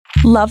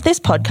Love this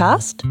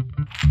podcast?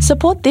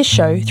 Support this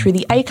show through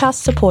the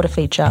Acast supporter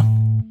feature.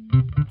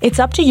 It's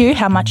up to you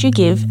how much you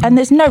give, and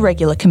there's no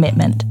regular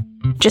commitment.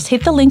 Just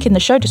hit the link in the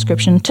show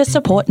description to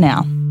support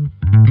now.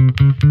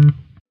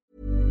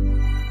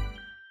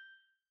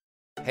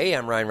 Hey,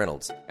 I'm Ryan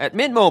Reynolds. At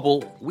Mint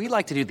Mobile, we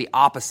like to do the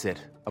opposite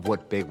of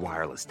what Big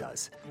Wireless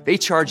does. They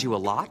charge you a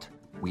lot,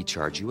 we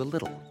charge you a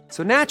little.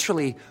 So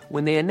naturally,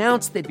 when they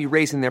announced they'd be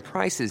raising their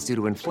prices due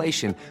to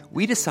inflation,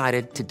 we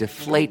decided to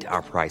deflate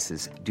our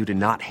prices due to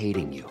not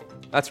hating you.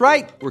 That's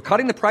right. We're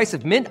cutting the price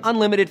of Mint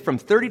Unlimited from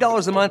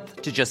 $30 a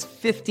month to just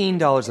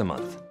 $15 a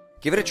month.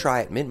 Give it a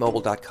try at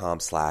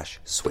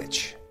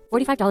mintmobile.com/switch.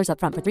 $45 up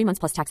front for 3 months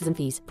plus taxes and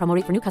fees. Promo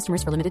rate for new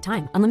customers for limited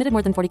time. Unlimited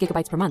more than 40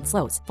 gigabytes per month.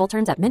 Slows full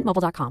terms at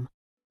mintmobile.com.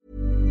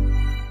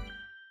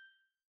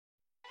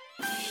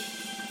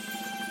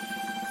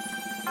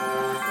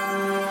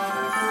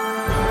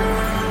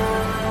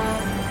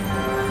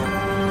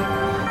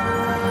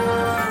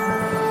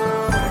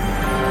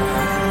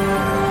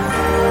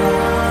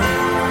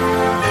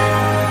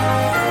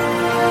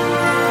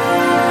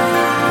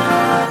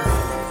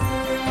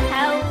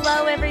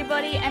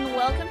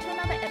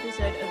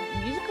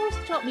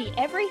 Me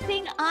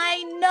everything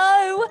I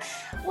know.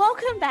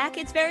 Welcome back.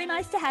 It's very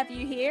nice to have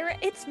you here.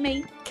 It's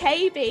me,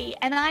 KB,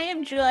 and I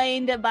am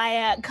joined by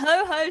our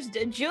co-host,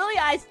 Julie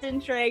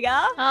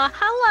Eisentrigger.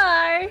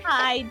 Hello.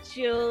 Hi,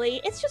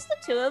 Julie. It's just the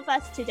two of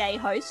us today,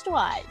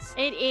 host-wise.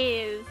 It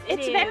is.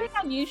 It's very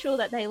unusual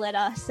that they let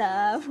us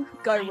go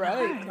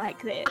rogue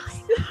like this.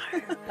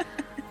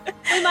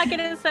 We might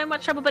get in so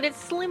much trouble, but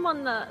it's slim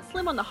on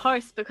the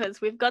host because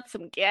we've got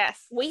some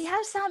guests. We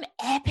have some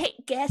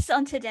epic guests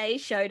on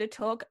today's show to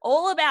talk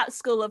all about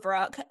School of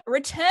Rock.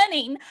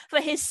 Returning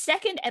for his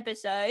second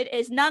episode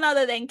is none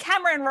other than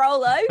Cameron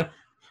Rollo.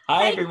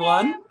 Hi,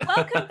 everyone. Cam,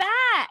 welcome back.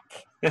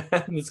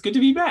 It's good to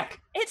be back.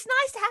 It's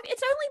nice to have.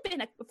 It's only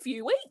been a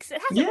few weeks. It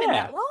hasn't been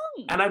that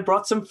long. And I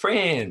brought some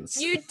friends.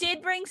 You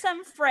did bring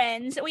some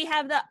friends. We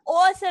have the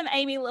awesome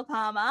Amy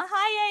LaPalma.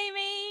 Hi,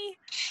 Amy.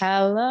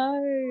 Hello.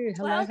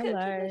 Welcome to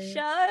the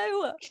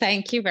show.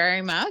 Thank you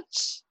very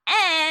much.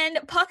 And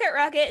Pocket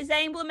Rocket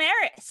Zane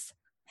Blamaris.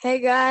 Hey,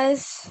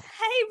 guys.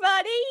 Hey,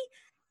 buddy.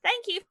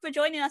 Thank you for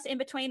joining us in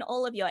between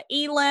all of your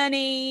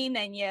e-learning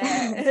and your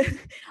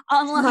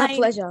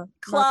online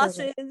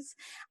classes.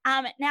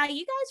 Now,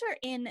 you guys were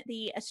in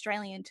the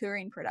Australian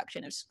touring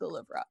production of School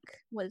of Rock.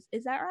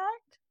 Is that right?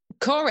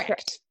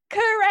 Correct.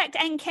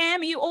 And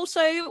Cam, you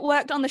also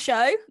worked on the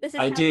show.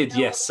 I did,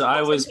 yes.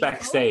 I was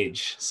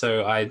backstage,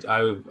 so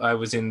I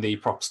was in the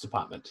props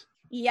department.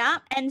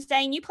 Yeah, and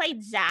Zane, you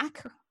played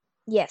Zach.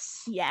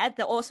 Yes. Yeah,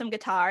 the awesome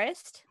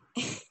guitarist.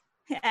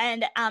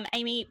 And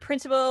Amy,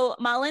 Principal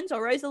Mullins,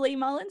 or Rosalie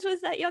Mullins,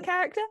 was that your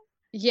character?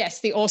 Yes,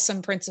 the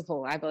awesome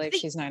principal, I believe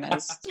she's known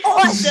as.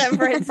 Awesome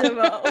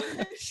principal.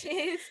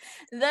 She's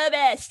the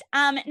best.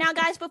 Now,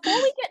 guys, before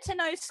we get to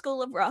know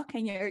School of Rock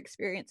and your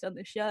experience on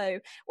the show,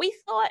 we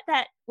thought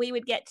that we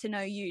would get to know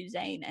you,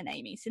 Zane and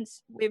Amy,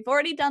 since we've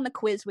already done the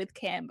quiz with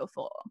Cam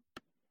before.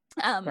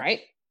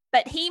 Right.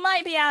 But he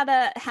might be able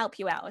to help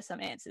you out with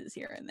some answers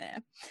here and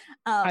there.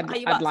 I'd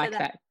like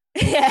that.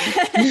 Yeah.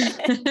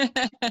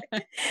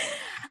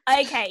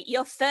 Okay,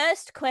 your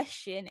first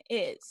question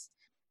is,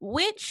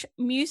 which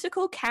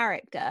musical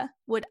character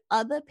would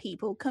other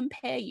people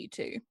compare you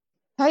to?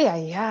 All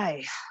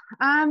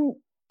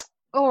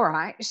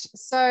right.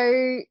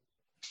 So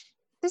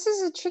this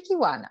is a tricky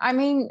one. I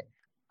mean,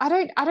 I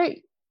don't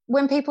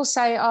when people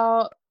say,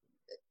 oh,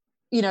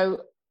 you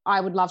know, I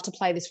would love to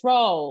play this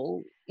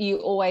role, you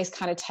always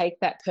kind of take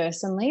that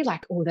personally,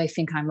 like, oh, they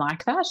think I'm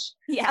like that.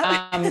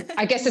 Yeah.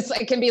 I guess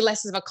it can be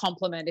less of a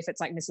compliment if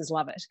it's like Mrs.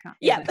 Lovett.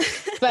 Yeah.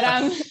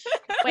 But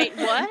wait,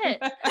 what?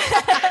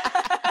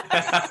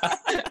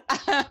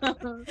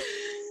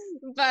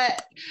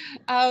 But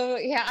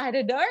yeah, I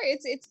don't know.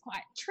 It's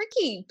quite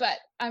tricky, but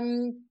I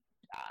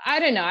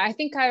don't know. I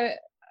think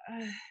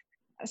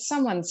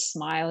someone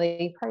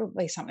smiley,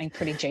 probably something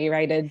pretty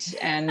G-rated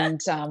and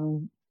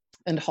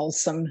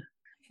wholesome.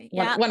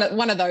 Yeah.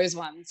 One of those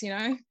ones, you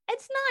know.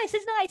 It's nice.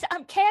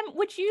 Cam,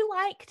 would you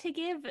like to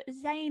give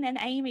Zane and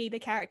Amy the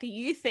character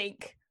you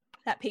think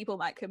that people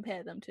might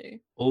compare them to?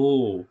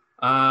 Oh,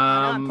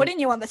 I'm putting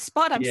you on the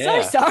spot. I'm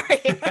so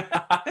sorry.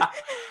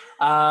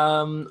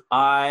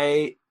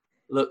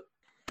 Look,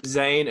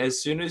 Zane,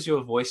 as soon as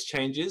your voice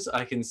changes,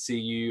 I can see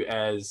you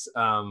as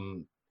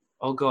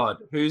oh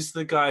God, who's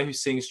the guy who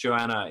sings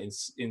Joanna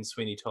in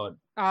Sweeney Todd?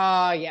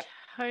 Oh, yeah.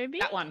 Toby?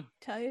 That one.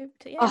 Toby,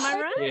 yeah. Oh, Am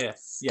I right? Yeah.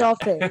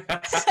 Stop it.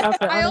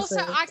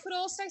 I could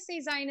also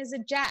see Zane as a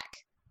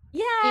Jack.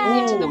 Yeah.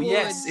 Into the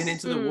yes, Woods. in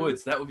Into the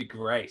Woods. That would be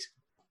great.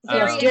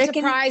 Very do you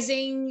reckon-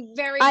 enterprising,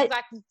 very like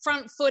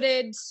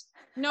front-footed.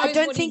 I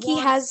don't think he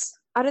has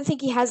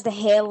the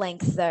hair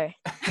length though.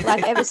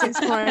 Like ever since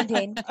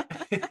quarantine.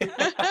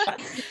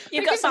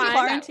 You've got some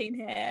quarantine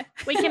hair.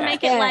 We can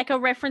make it like a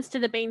reference to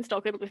the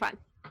beanstalk. It'll be fine.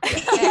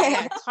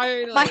 Yeah,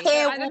 totally. My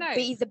hair I don't will know.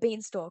 be the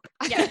beanstalk.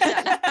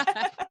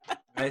 Yeah.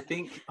 I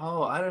think,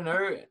 I don't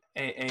know,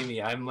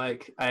 Amy. I'm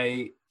like,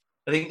 I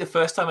I think the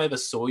first time I ever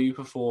saw you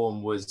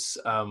perform was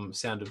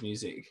Sound of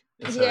Music.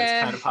 And so Yeah.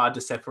 it's kind of hard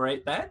to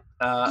separate that.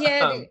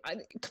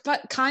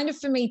 But kind of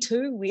for me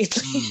too,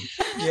 weirdly.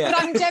 Yeah.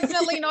 But I'm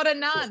definitely not a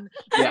nun.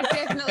 Yeah. I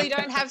definitely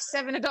don't have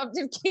 7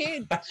 adoptive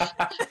kids.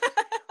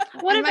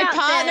 What And my about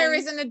partner then?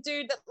 isn't a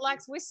dude that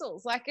likes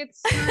whistles. Like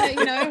it's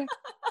you know,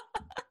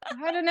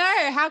 I don't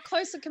know. How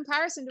close a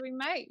comparison do we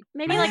make?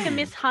 Maybe like a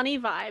Miss Honey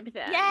vibe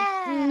then.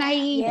 Yeah.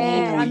 Maybe.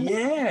 Yeah. But I'm,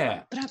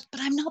 Yeah. but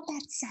I'm not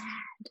that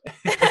sad.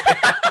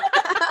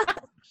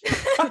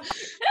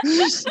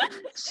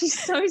 She's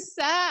so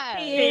sad.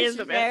 He is is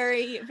a bit.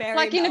 very, very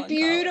Like in a melancholy.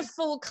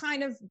 beautiful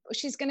kind of,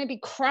 she's going to be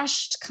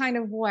crushed kind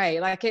of way.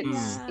 Like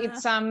it's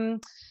it's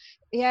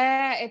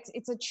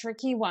a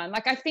tricky one.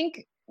 Like I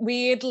think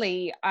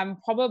weirdly I'm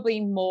probably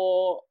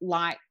more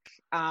like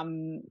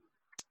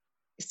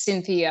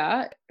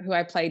Cynthia, who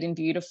I played in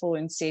Beautiful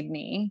in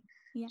Sydney.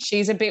 Yeah.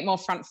 She's a bit more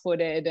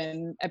front-footed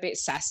and a bit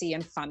sassy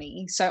and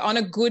funny. So on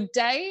a good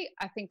day,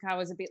 I think I'm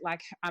a bit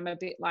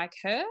like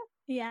her.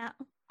 Yeah.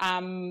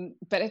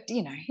 But it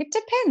depends. It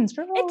depends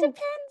what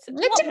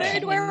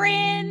mood we're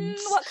in,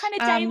 depends. what kind of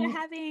day we're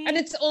having. And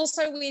it's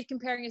also weird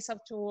comparing yourself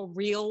to a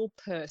real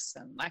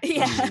person. Like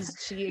Yeah.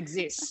 she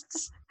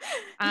exists.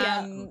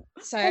 Yeah.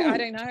 So I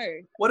don't know.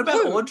 What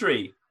about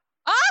Audrey?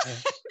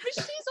 But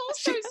she's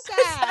also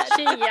sad.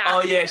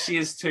 Oh yeah, she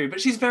is too, but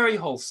she's very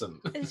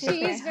wholesome.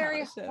 She is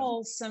very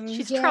wholesome.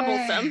 She's yeah.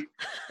 troublesome.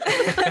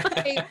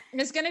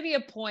 There's going to be a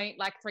point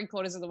like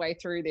 3/4 of the way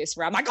through this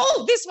where I'm like,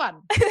 oh, this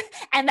one.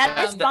 And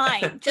that's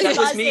fine. That Just was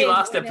buzz me in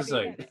last whenever you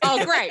episode. get it.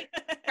 Oh, great.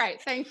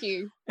 Thank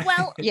you.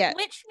 Well, Yeah.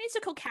 which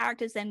musical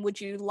characters then would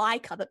you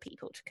like other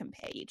people to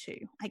compare you to?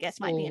 I guess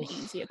might be an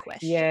easier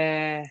question.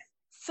 Yeah.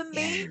 For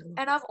me,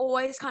 and I've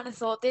always kind of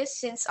thought this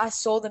since I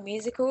saw the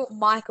musical,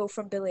 Michael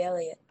from Billy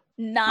Elliot.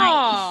 Nice.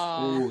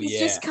 Oh He's yeah.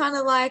 just kind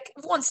of like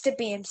wants to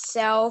be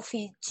himself.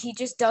 He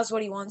just does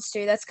what he wants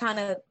to. That's kind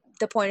of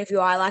the point of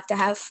view I like to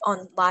have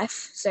on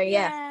life. So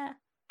yeah.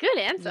 Good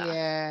answer.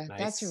 Yeah,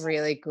 that's Nice. a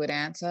really good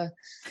answer.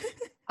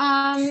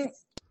 You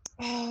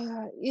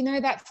know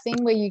that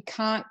thing where you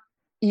can't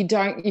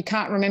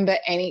remember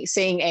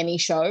seeing any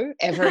show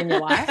ever in your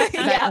life.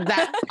 Yeah.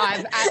 That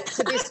I've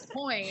to this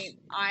point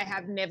I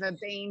have never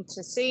been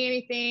to see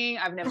anything.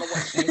 I've never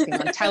watched anything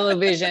on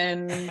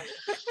television.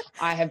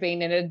 I have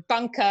been in a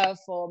bunker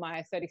for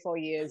my 34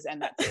 years,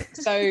 and that's it.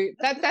 So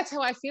that's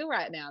how I feel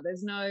right now.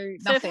 There's So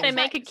if nothing. they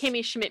make a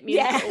Kimmy Schmidt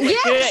Yeah. musical, we're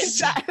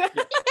Yes. good.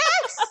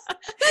 Yes,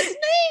 that's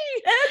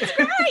me. That's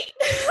great.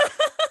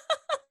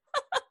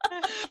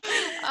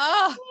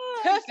 Oh,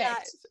 perfect.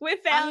 Guys, we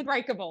found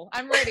Unbreakable.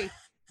 I'm ready.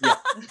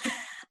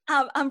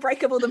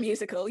 Unbreakable the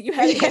musical. You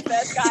heard it here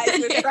first, guys.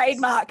 We've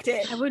trademarked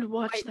it. I would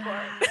watch Wait for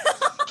that.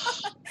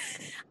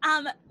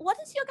 What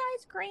is your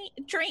guys'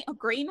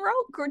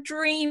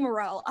 dream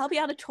role? I'll be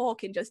able to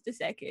talk in just a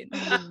second.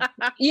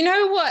 You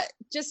know what?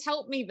 Just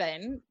help me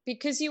then.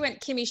 Because you went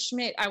Kimmy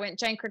Schmidt, I went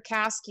Jane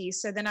Krakowski.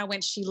 So then I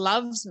went She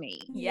Loves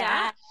Me.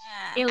 Yeah.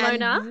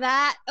 Ilona. And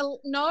that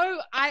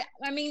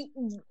I mean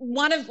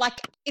one of like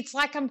it's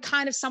like I'm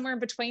kind of somewhere in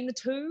between the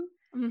two.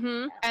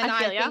 Mm-hmm. And I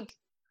feel ya.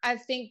 I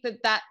think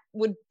that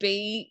would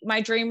be my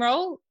dream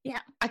role. Yeah.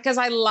 Because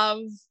I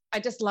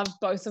just love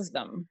both of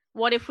them.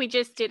 What if we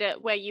just did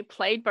it where you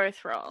played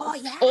both roles? Oh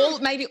yeah.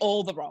 Maybe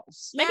all the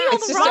roles. Maybe Yeah. all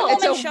It's the just roles.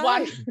 it's a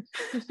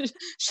one.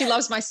 She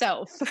loves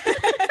myself.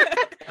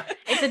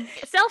 It's a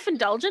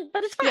self-indulgent,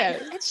 but it's fine. Yeah.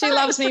 It's She fine.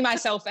 loves me,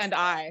 myself, and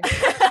I.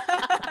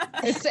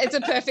 It's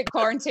a perfect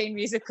quarantine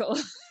musical.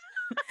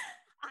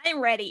 I'm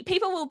ready.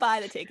 People will buy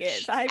the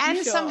tickets. I'm And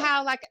sure.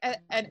 somehow like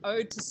an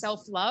ode to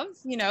self-love,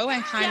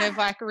 and kind of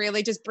like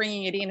really just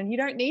bringing it in, and you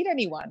don't need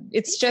anyone.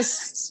 It's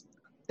just,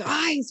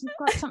 guys, we've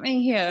got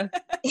something here.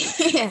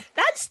 Yeah.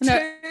 That's No.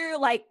 too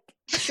like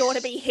sure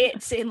to be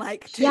hits in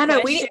like two Yeah,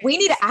 no, questions. we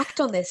need to act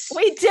on this.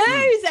 We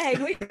do,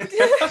 Zane. We do.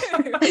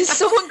 Has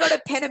someone got a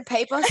pen and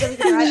paper so we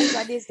can write these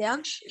ideas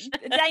down?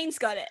 Zane's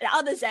got it. The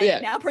other Zane, Yeah.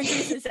 now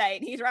producer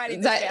Zane. He's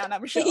writing this Zane- down,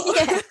 I'm sure.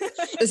 Yeah.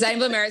 Zane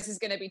Blameris is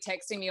going to be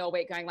texting me all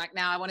week going like,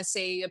 now I want to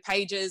see your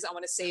pages. I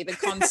want to see the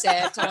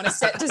concept. I want to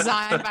set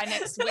design by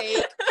next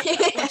week.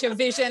 What's your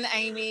vision,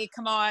 Amy?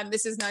 Come on.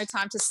 This is no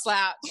time to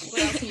slouch.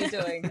 What else are you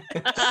doing?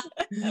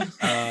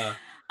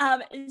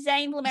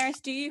 Zane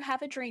Blameris, do you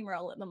have a dream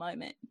role at the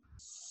moment?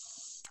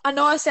 I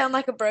know I sound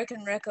like a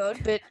broken record,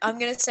 but I'm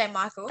gonna say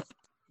Michael.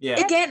 Yeah.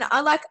 Again,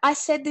 I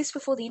said this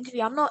before the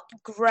interview. I'm not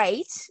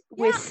great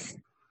with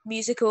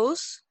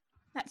musicals.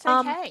 That's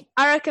Um, okay.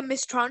 I reckon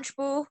Miss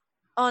Trunchbull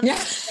on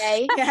Yeah.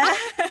 day Yeah.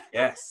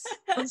 Yes.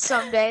 on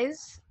some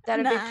days.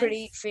 That'd be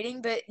pretty Nice.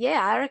 fitting. But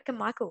yeah, I reckon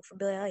Michael from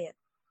Billy Elliot.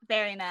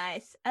 Very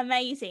nice.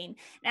 Amazing.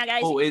 Now,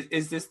 guys, Oh,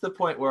 is this the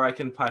point where I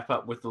can pipe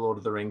up with the Lord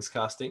of the Rings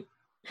casting?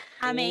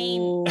 I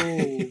mean, Ooh.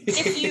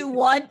 if you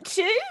want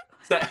to.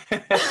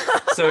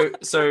 So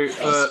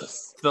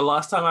Yes. the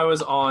last time I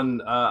was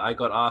on, I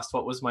got asked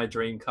what was my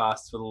dream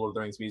cast for the Lord of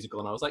the Rings musical,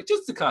 and I was like,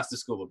 just the cast of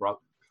School of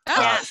Rock.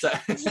 Yeah. So,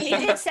 He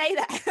did say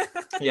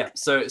that. yeah.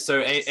 So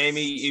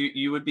Amy,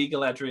 you would be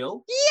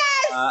Galadriel.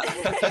 Yes!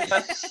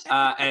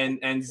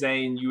 And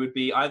Zane, you would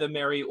be either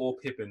Merry or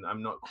Pippin.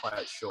 I'm not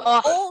quite sure.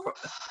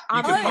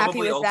 I'm could happy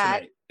probably with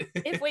that.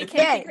 If we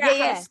can figure out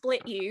how to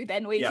split you,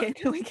 then we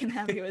can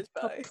have you as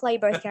both. Play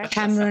both characters.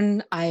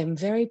 Cameron, I am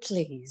very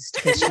pleased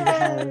that you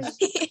have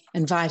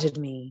invited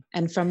me.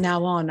 And from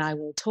now on, I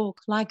will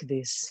talk like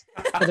this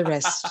for the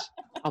rest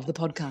of the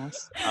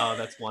podcast. Oh,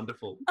 that's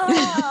wonderful.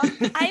 Oh,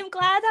 I'm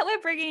glad that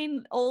we're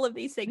bringing all of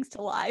these things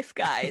to life,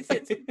 guys.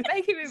 It's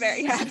making me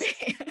very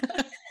happy.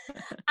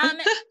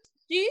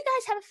 Do you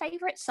guys have a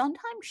favorite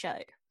Sondheim show?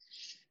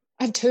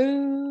 I have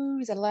two.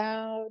 Is that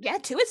allowed? Yeah,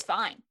 2 is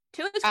fine.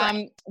 2 is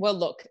great. Well,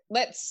 look,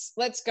 let's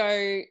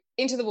go.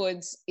 Into the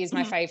Woods is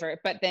my favorite,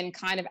 but then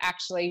kind of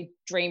actually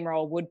dream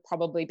role would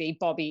probably be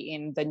Bobby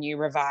in the new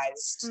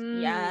revised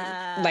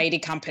Lady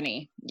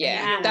Company.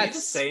 Yeah, that's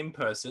the same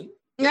person.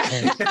 That's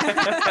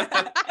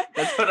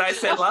what I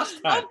said last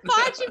time. I'll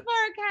fight you for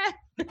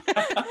a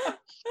cat.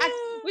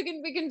 We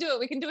can do it.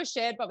 We can do a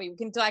shared Bobby. We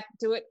can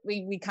do it.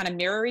 We kind of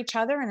mirror each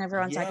other, and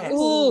everyone's like,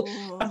 "Ooh,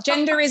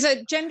 gender is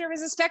a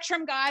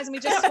spectrum, guys," and we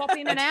just swap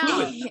in and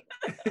out.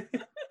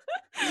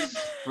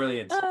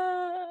 Brilliant.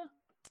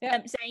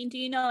 Zane, do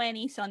you know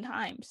any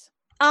Sondheims?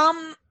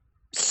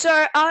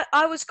 So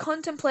I was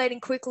contemplating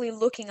quickly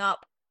looking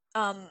up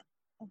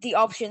the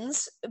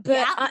options,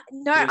 but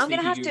I'm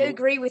gonna have to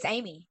agree with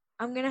Amy.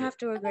 I'm gonna have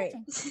to agree.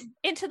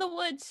 Into the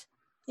Woods.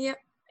 Yep.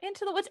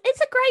 Into the Woods.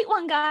 It's a great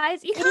one,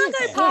 guys. You can't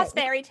go past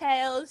fairy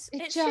tales.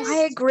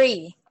 I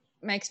agree.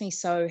 Makes me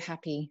so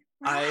happy.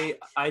 I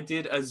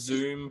did a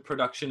Zoom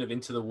production of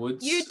Into the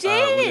Woods. You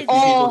did? With a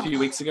few people a few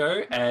weeks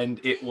ago,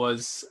 and it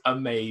was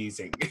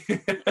amazing.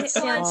 It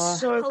sounds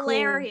so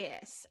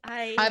hilarious.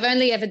 Cool. I've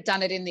only ever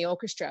done it in the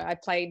orchestra. I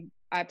played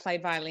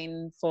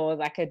violin for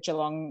like a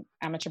Geelong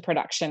amateur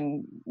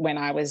production when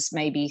I was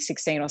maybe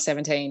 16 or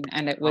 17,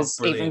 and it was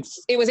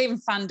even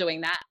fun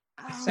doing that.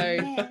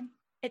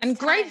 And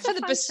great for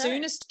the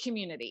bassoonist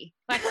community.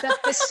 Like the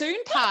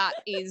bassoon part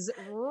is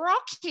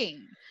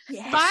rocking.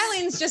 Yes.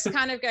 Violins just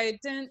kind of go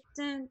dun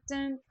dun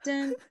dun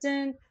dun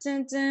dun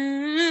dun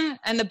dun,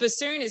 and the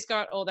bassoon has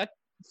got all the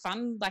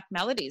fun like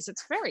melodies.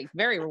 It's very,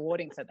 very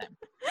rewarding for them.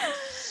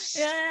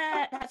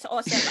 Yeah, that's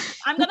awesome.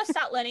 I'm gonna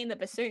start learning the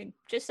bassoon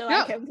just so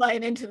I can play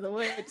it Into the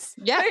Woods.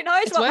 Yeah, who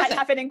knows what might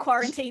happen in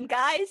quarantine,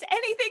 guys?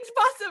 Anything's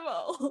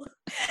possible.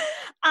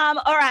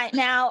 All right,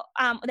 now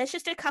there's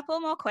just a couple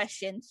more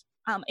questions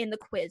in the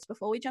quiz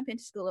before we jump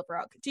into School of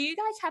Rock. Do you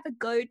guys have a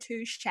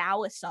go-to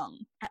shower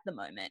song at the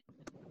moment?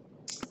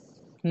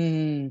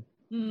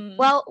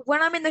 Well,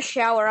 when I'm in the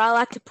shower, I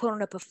like to put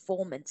on a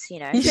performance,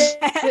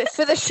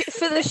 for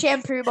the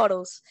shampoo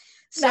bottles.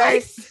 So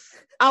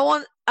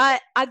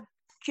I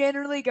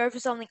generally go for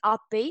something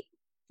upbeat,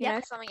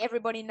 something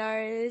everybody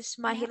knows.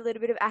 Might hit a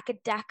little bit of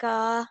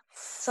Akadaka,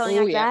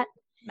 something that.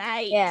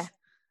 Mate. Yeah.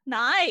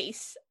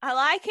 Nice. I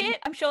like it.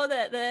 I'm sure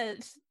that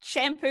the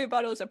shampoo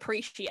bottles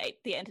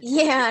appreciate the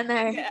entertainment. Yeah, I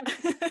know.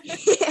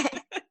 Yeah.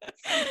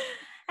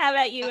 How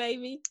about you,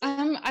 Amy?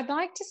 I'd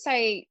like to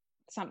say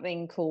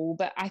something cool,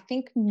 but I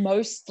think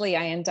mostly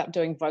I end up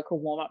doing vocal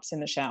warm-ups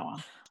in the shower.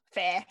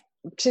 Fair.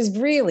 Which is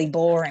really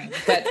boring,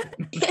 but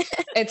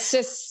it's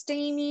just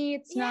steamy,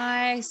 it's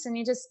nice, and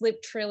you just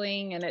lip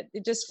trilling, and it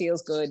just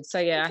feels good. So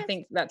I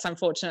think that's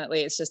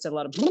unfortunately it's just a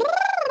lot of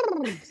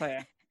so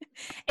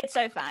it's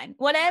so fine.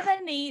 Whatever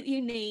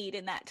you need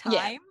in that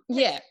time.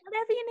 Yeah.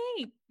 Whatever you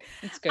need.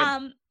 It's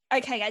good.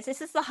 Okay, guys,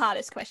 this is the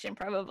hardest question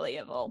probably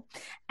of all.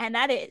 And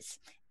that is,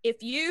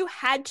 if you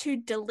had to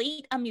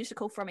delete a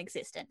musical from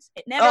existence,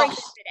 it never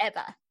existed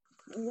ever,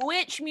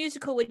 which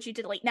musical would you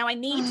delete? Now, I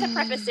need to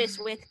preface this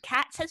with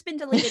Cats has been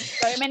deleted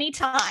so many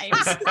times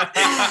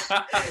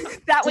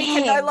that we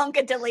can no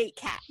longer delete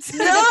Cats.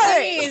 No,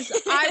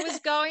 I was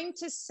going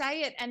to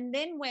say it and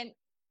then went,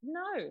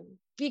 no,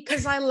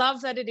 because I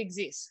love that it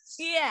exists.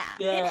 Yeah.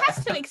 It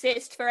has to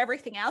exist for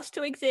everything else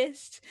to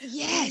exist.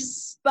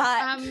 Yes.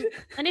 But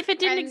and if it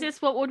didn't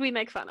exist, what would we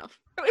make fun of?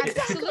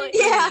 Exactly.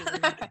 Yeah.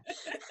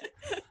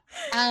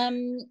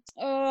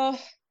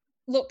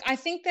 Look, I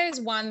think there's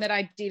one that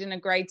I did in a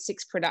grade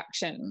 6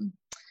 production.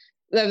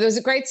 There was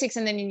a grade 6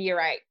 and then in year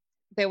 8.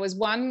 There was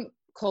one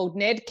called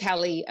Ned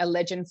Kelly, A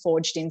Legend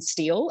Forged in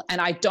Steel.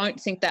 And I don't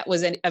think that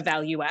was a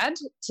value add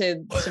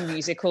to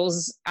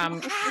musicals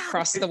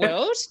across the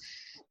world.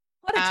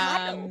 What a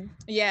title.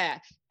 Yeah.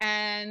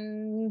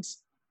 And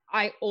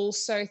I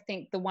also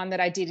think the one that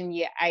I did in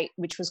year 8,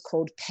 which was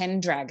called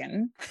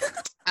Pendragon,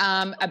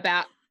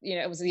 about,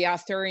 it was the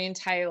Arthurian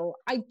tale.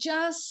 I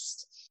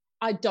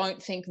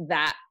don't think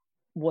that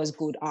was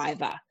good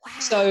either. Wow.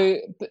 So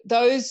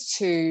those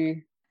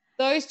two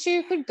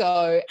could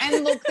go.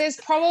 And look, there's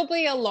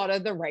probably a lot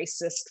of the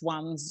racist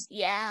ones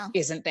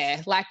isn't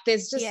there? Like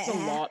there's just a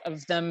lot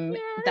of them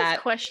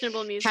that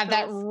questionable musicals have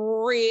that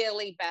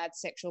really bad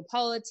sexual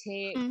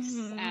politics,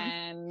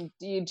 and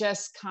you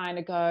just kind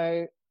of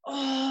go,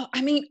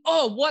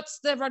 what's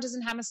the Rodgers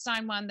and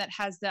Hammerstein one that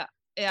has the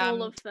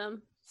all of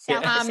them?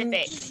 South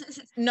Pacific.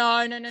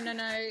 No.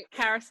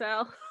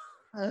 Carousel.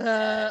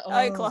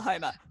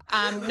 Oklahoma.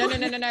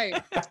 No.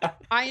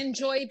 I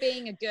Enjoy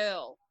Being a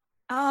Girl.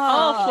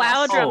 Oh,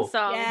 Flower Drum Oh,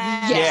 song.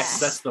 yeah. Yes,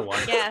 that's the one.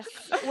 Yes.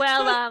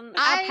 Well, our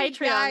Aye,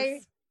 Patreons aye.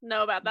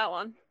 know about that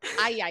one.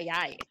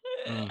 Aye.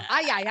 Mm.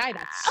 Aye,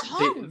 that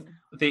song.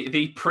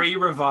 The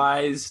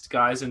pre-revised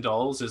Guys and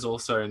Dolls is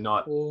also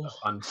not Oh.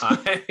 on time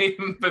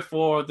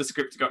before the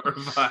script got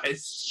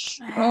revised.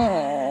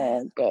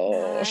 Oh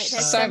gosh,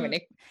 there's so some-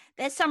 many.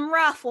 There's some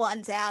rough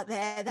ones out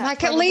there. That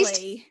Like, at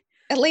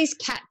least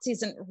Cats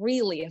isn't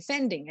really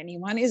offending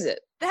anyone, is it?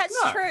 That's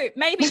No. true.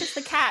 Maybe just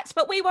the cats,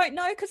 but we won't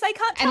know because they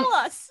can't And- tell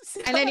us.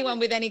 And anyone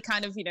with any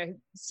kind of,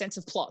 sense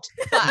of plot.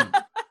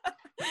 But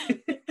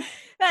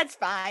That's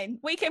fine.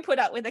 We can put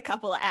up with a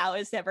couple of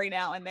hours every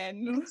now and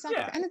then. exactly.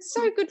 Yeah. And it's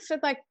so good for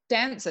like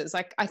dancers.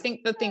 Like, I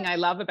think the thing I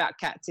love about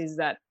Cats is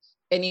that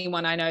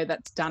anyone I know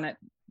that's done it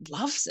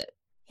loves it.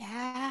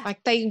 Yeah.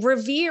 Like, they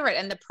revere it,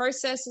 and the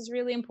process is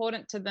really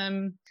important to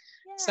them.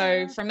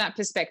 So from that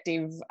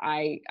perspective,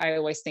 I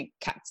always think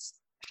Cats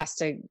has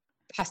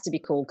to be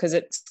cool, because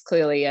it's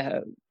clearly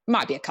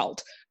might be a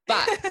cult,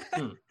 but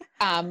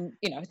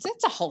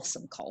it's a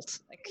wholesome cult.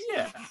 Like,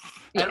 Yeah.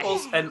 Yeah.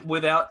 And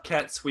without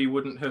Cats, we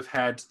wouldn't have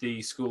had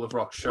the School of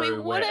Rock We show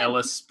where wouldn't.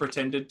 Ellis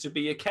pretended to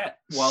be a cat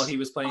while he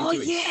was playing Oh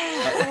Dewey.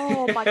 yeah.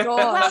 Oh my god.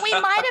 Well, we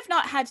might have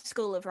not had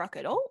School of Rock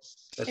at all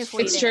That's if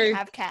we It's didn't true.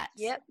 have cats.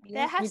 Yep.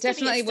 There has We to be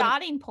definitely a wouldn't-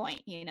 starting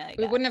point, we guys.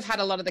 wouldn't have had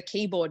a lot of the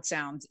keyboard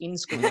sounds in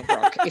School of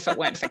Rock if it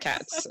weren't for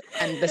Cats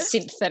and the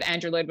synth that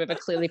Andrew Lloyd Webber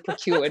clearly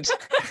procured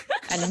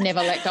and never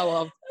let go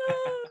of.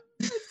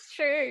 It's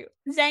true.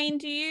 Zane,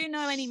 do you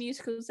know any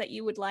musicals that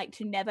you would like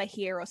to never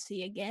hear or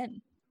see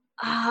again?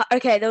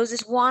 Okay, there was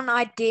this one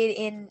I did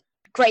in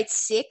grade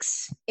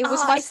 6. It was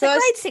Oh, my it's the first.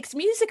 grade 6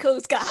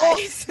 musicals, guys.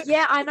 Oh,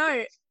 yeah, I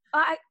know.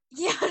 I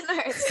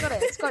know.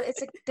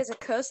 There's a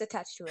curse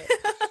attached to it.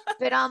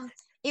 But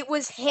it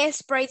was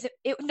Hairspray.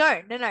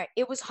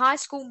 It was High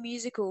School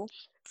Musical,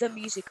 the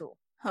musical.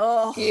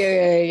 Oh,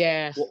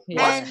 Yeah. What?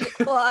 And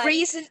what?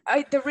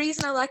 the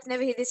reason I like to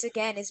never hear this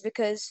again is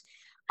because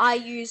I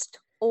used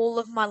all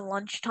of my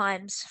lunch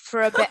times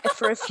for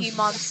a few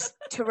months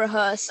to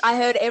rehearse. I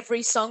heard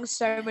every song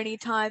so many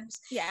times,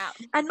 Yeah.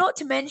 and not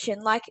to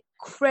mention, like,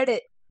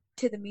 credit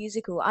to the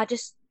musical. I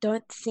just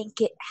don't think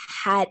it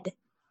had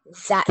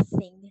that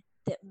thing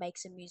that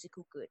makes a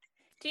musical good.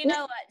 Do you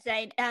know what,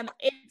 Zane?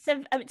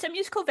 It's a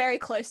musical very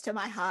close to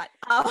my heart.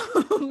 But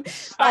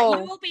you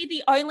will be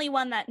the only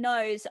one that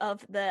knows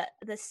of the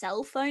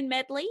cell phone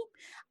medley.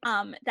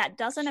 That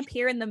doesn't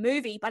appear in the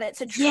movie, but it's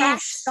a trash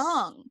Yes.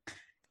 song.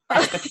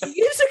 That's a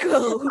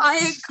musical.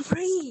 I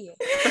agree.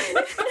 Do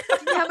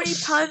you know how many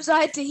times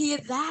I had to hear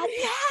that?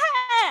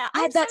 Yeah, I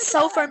had I'm that so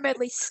cell glad. phone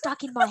medley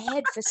stuck in my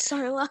head for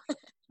so long.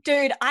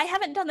 Dude, I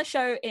haven't done the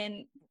show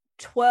in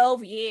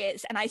 12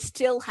 years and I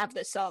still have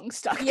the song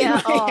stuck Yeah.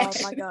 in my Oh head.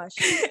 my gosh.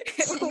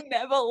 It will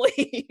never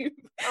leave.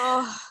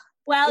 Oh,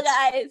 Well,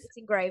 It's- guys, it's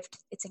engraved.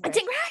 It's it's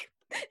engraved.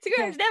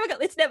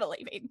 engraved. It's never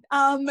leaving.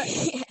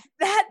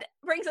 That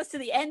brings us to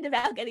the end of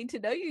our getting to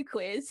know you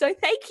quiz. So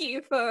thank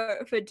you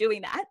for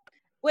doing that.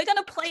 We're going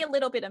to play a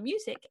little bit of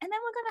music and then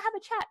we're going to have a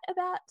chat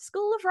about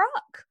School of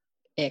Rock.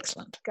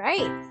 Excellent.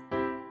 Great.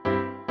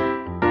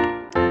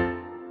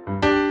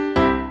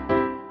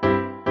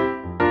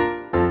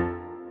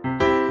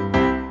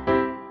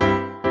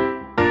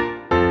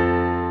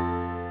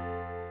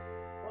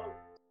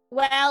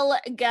 Well,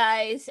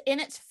 guys, in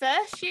its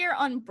first year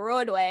on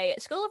Broadway,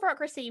 School of Rock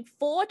received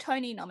 4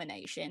 Tony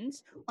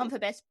nominations, one for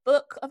Best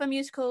Book of a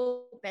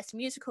Musical, Best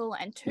Musical,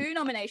 and 2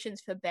 nominations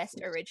for Best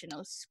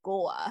Original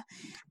Score.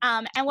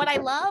 And what I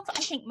love, I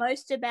think,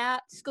 most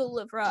about School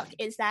of Rock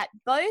is that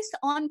both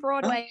on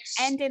Broadway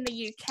and in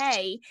the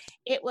UK,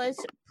 it was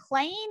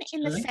playing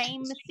in the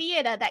same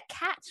theatre that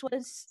Cats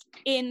was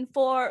in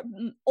for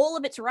all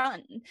of its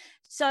run.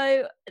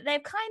 So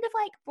they've kind of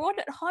like brought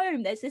it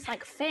home. There's this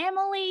like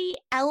family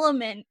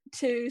element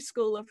to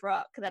School of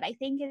Rock that I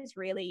think is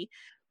really,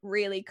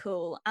 really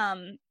cool.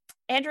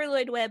 Andrew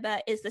Lloyd Webber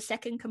is the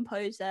second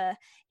composer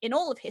in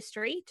all of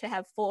history to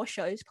have 4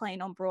 shows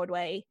playing on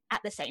Broadway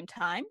at the same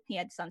time. He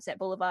had Sunset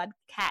Boulevard,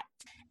 Cats,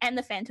 and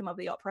The Phantom of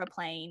the Opera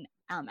playing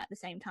at the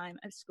same time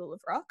as School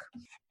of Rock.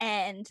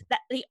 And that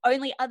the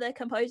only other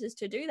composers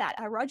to do that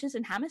are Rodgers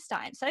and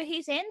Hammerstein. So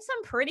he's in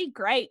some pretty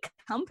great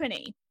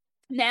company.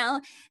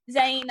 Now,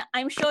 Zane,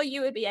 I'm sure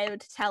you would be able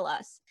to tell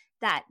us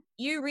that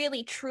you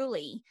really,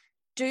 truly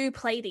do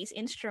play these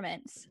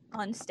instruments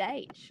on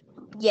stage.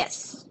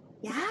 Yes.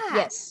 Yeah.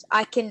 Yes.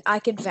 I can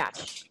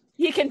vouch.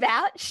 You can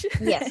vouch?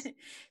 Yes.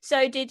 So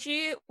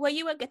were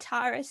you a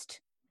guitarist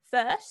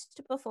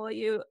first before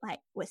you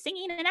were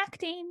singing and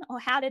acting, or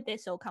how did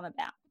this all come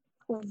about?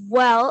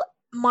 Well,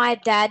 my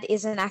dad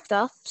is an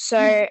actor,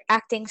 so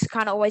acting's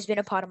kind of always been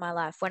a part of my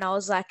life. When I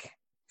was like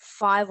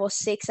 5 or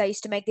 6, I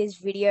used to make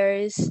these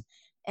videos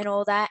and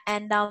all that.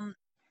 And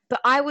but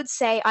I would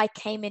say I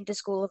came into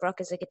School of Rock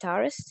as a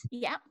guitarist.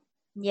 Yeah.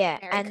 Yeah,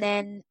 Very and cool.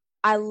 then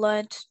I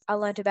learnt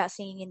about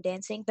singing and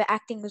dancing, but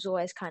acting was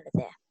always kind of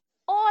there.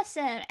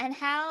 Awesome. And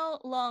how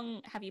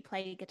long have you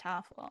played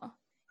guitar for?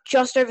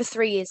 Just over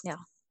 3 years now.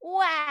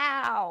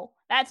 Wow.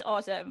 That's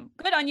awesome.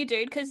 Good on you,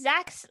 dude. Because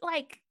Zach's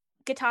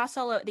guitar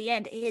solo at the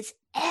end is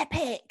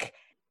epic.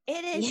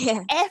 It is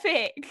Yeah.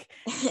 epic.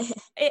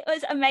 It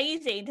was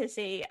amazing to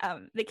see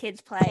the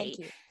kids play Thank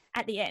you.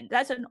 at the end.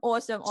 That's an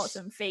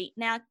awesome feat.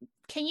 Now,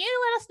 can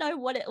you let us know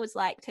what it was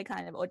like to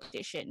kind of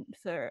audition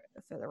for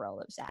the role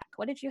of Zach?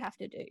 What did you have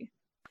to do?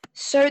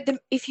 So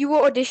if you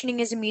were auditioning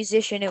as a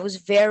musician, it was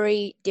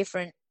very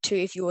different to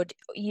if you were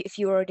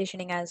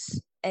auditioning as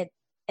an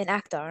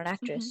actor or an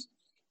actress.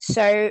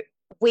 So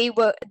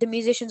the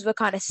musicians were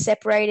kind of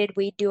separated.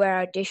 We do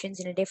our auditions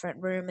in a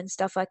different room and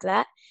stuff like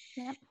that.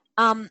 Yep.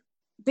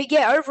 But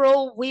yeah,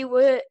 overall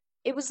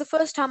it was the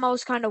first time I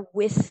was kind of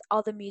with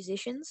other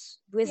musicians,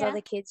 with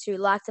other kids who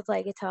like to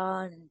play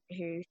guitar and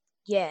who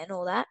and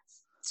all that.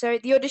 So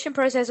the audition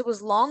process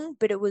was long,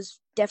 but it was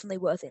definitely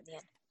worth it in the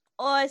end.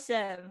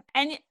 Awesome.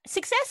 And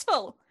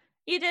successful.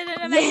 You did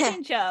an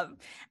amazing job.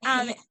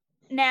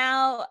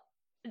 Now,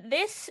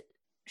 this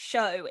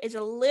show is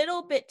a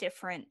little bit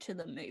different to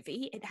the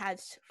movie. It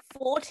has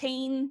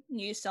 14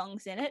 new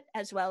songs in it,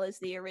 as well as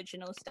the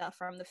original stuff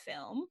from the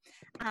film.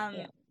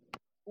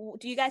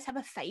 Do you guys have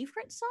a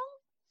favorite song?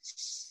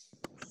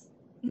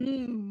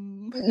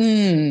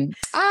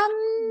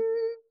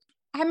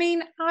 I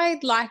mean, I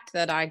liked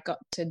that I got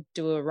to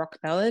do a rock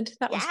ballad.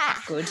 That was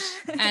good.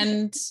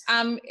 And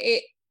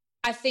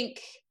I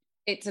think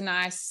it's a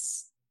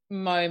nice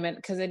moment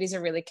because it is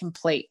a really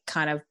complete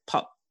kind of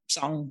pop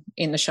song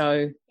in the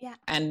show. Yeah.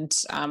 And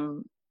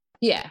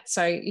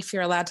so if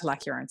you're allowed to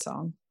like your own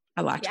song,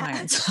 I liked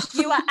my own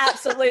song. You are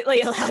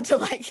absolutely allowed to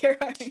like your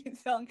own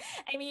song.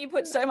 Amy, you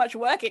put so much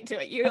work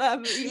into it. You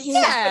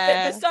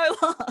it for so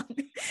long.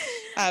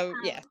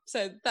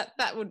 So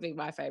that would be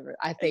my favorite,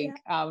 I think.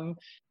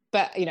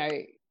 But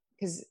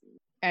because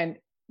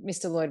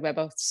Mr. Lloyd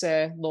Webber,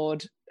 Sir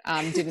Lord,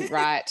 didn't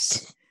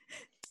write.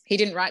 He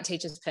didn't write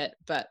Teacher's Pet,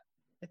 but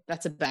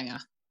that's a banger.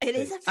 It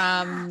is a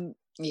banger.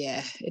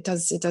 It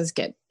does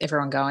get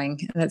everyone going,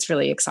 and that's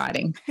really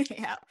exciting.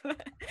 Yeah,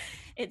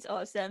 it's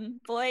awesome.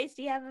 Boys,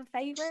 do you have a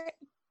favorite?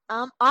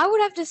 I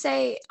would have to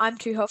say "I'm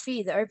Too Hot for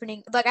You." The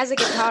opening, like as a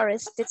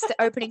guitarist, it's the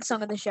opening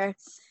song of the show.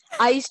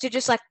 I used to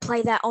just like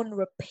play that on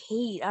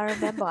repeat. I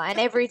remember, and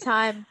every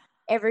time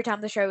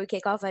the show would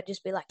kick off, I'd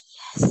just be like,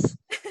 "Yes!"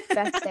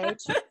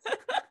 backstage.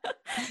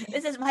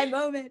 This is my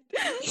moment.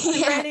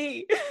 I'm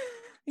ready.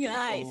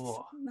 Nice.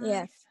 Oh.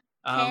 Yeah.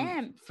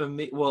 For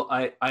me, well,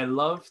 I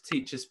love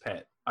Teacher's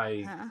Pet.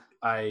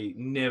 I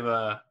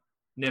never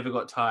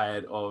got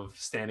tired of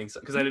standing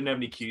because I didn't have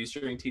any cues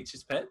during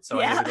Teacher's Pet, so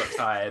I never got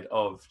tired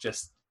of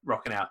just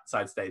rocking out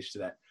side stage to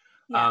that.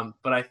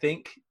 But I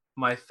think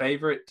my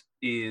favorite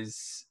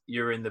is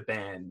 "You're in the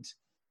Band."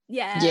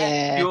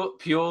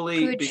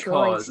 Purely Good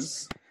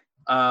because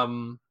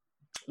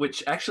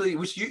which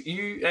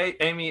you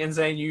Amy and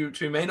Zane, you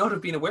two may not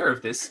have been aware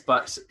of this,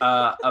 but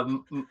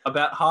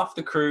about half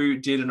the crew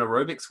did an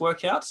aerobics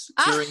workout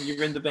during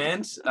 "You're in the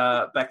Band"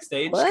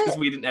 backstage because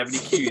we didn't have any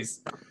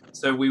cues.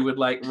 So we would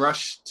like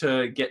rush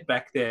to get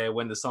back there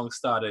when the song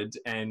started,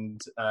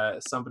 and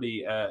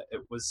somebody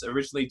it was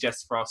originally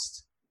Jess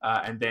Frost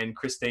and then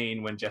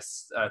Christine when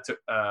Jess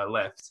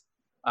left.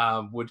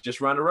 Would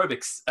just run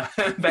aerobics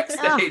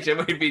backstage,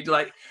 and we'd be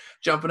like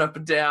jumping up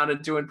and down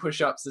and doing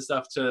push-ups and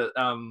stuff to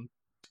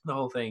the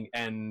whole thing.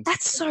 And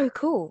that's so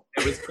cool.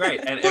 It was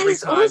great. And that every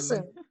is time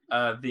awesome.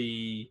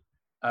 The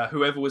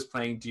whoever was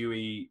playing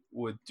Dewey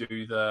would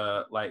do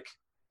the like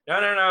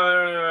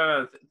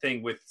no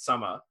thing with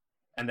Summer,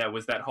 and that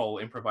was that whole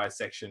improvised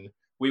section.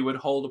 We would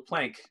hold a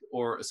plank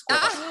or a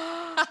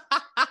squat.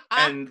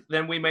 And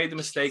then we made the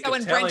mistake So of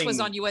when telling... Brent was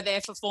on, you were there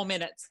for 4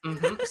 minutes.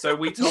 So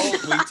we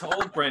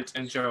told Brent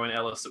and Joe and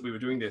Ellis that we were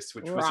doing this,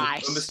 which was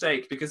a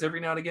mistake because every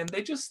now and again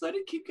they just let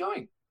it keep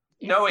going,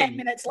 knowing 10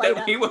 minutes later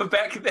that we were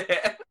back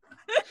there.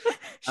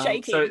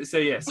 Shaking. So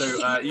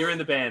 "You're in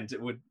the Band"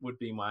 would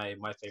be my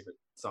favorite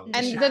song.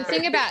 And the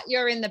thing about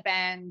 "You're in the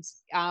Band"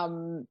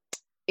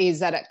 is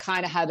that it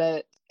kind of had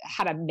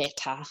a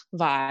meta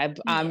vibe,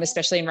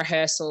 especially in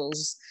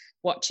rehearsals,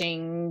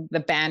 watching the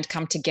band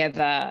come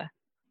together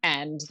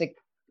and the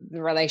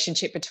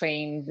relationship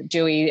between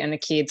Dewey and the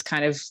kids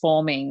kind of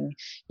forming.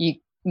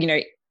 We,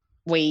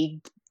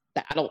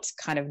 the adults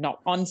kind of not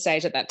on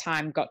stage at that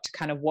time, got to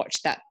kind of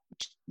watch that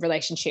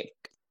relationship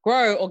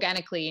grow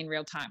organically in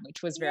real time,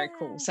 which was very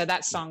cool. So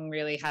that song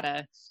really had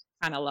a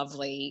kind of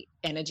lovely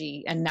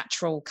energy and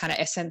natural kind of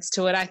essence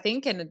to it, I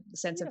think, and a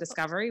sense of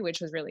discovery,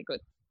 which was really good.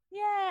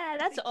 Yeah,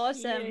 that's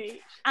awesome.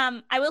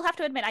 I will have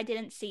to admit I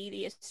didn't see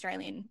the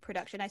Australian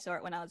production. I saw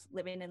it when I was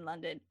living in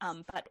London.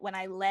 But when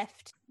I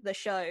left the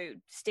show,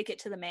 "Stick It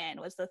to the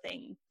Man" was the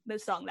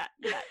song that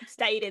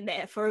stayed in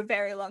there for a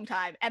very long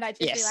time. And I'd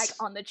just be like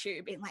on the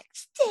tube being like,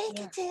 "Stick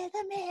it to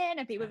the man,"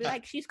 and people would be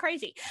like, "She's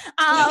crazy."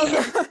 But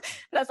I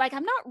was like,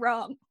 I'm not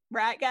wrong,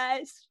 right,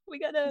 guys? We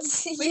gotta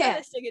stick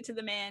it to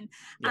the man.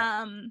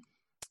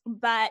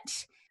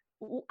 But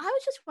I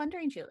was just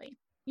wondering, Julie.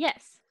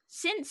 Yes.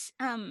 Since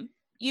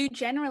you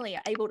generally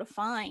are able to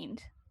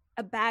find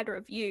a bad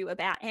review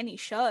about any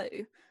show, are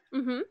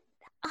you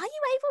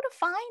able to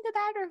find a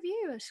bad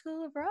review of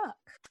School of Rock?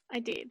 I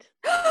did.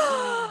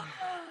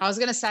 I was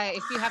going to say,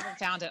 if you haven't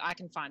found it, I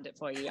can find it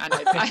for you. I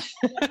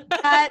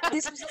know.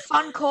 This was a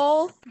fun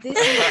call.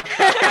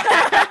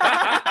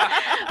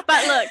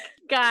 But look,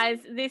 guys,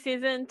 this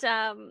isn't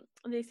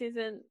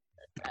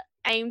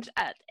aimed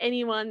at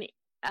anyone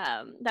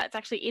that's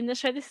actually in the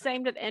show. This is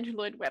aimed at Andrew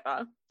Lloyd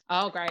Webber.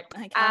 Oh, great.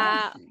 Okay.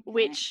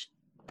 Which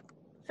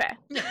fair.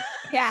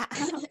 Yeah.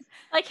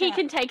 Like he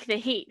can take the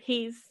heat.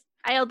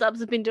 AL Dubs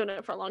have been doing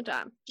it for a long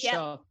time. Yep.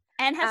 Sure.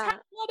 And has had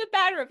a lot of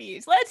bad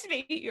reviews. Let's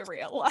be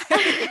real.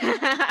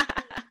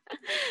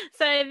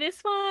 So this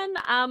one,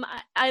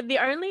 the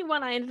only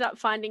one I ended up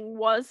finding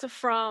was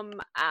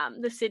from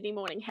the Sydney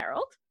Morning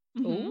Herald.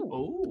 Mhm.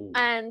 Ooh.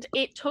 And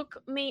it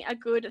took me a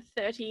good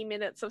 30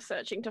 minutes of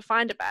searching to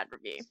find a bad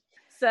review.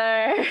 So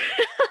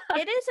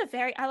It is a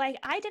very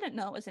I didn't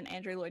know it was an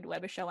Andrew Lloyd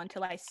Webber show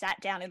until I sat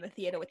down in the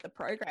theater with the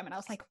program and I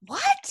was like,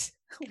 what?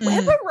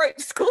 Webber wrote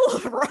School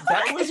of Rock?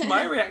 That was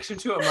my reaction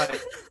to it. I'm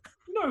like,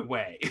 no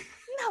way.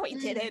 No, he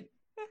didn't.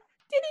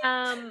 Did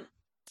he?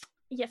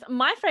 Yes,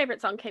 my favorite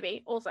song,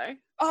 KB, also.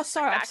 Oh,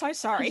 sorry. I'm Back. so You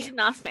sorry. didn't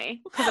ask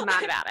me because I'm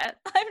mad about it.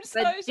 I'm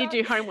so But sorry. did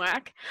do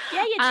homework.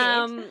 Yeah, you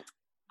did.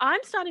 I'm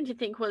starting to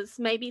think was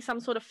maybe some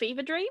sort of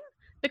fever dream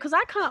because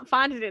I can't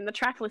find it in the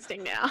track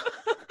listing now.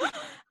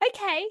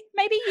 Okay,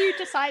 maybe you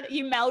decided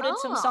you melded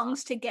some Oh.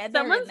 songs together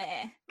Someone's- in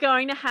there.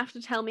 Going to have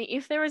to tell me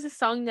if there is a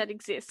song that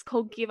exists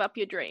called Give Up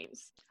Your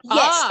Dreams. Yes.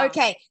 Ah.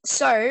 Okay.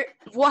 So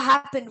what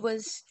happened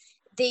was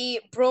the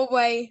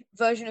Broadway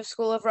version of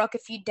School of Rock a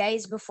few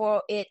days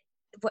before it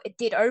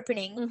did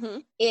opening. Mm-hmm.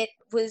 It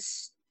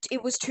was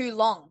too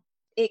long.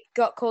 It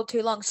got called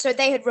too long. So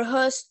they had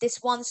rehearsed this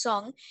one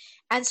song,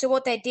 and so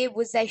what they did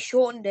was they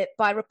shortened it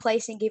by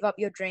replacing "Give Up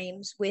Your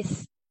Dreams"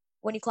 with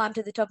 "When You Climb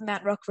to the Top of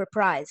Mount Rock"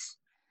 reprise,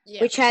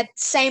 Yeah. which had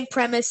same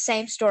premise,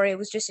 same story. It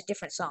was just a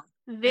different song.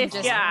 This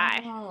just- guy.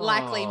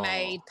 Likely Oh.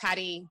 made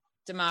Patty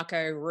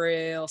DeMarco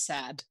real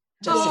sad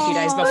just a few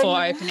days Oh, before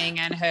no. opening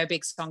and her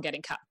big song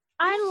getting cut.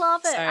 I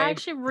love it. So- I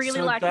actually really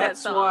so like that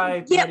that's song.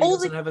 why Yeah, Patty all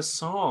doesn't the- have a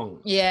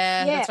song.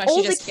 Yeah, Yeah, that's why all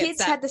she the just gets kids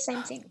that. had the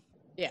same thing.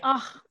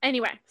 Oh,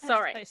 anyway, That's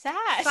sorry. so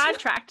sad.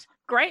 Sidetracked.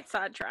 Great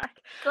sidetrack.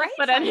 Great.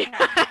 But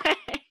soundtrack.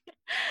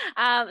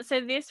 anyway,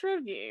 so this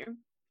review,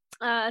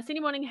 Sydney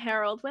Morning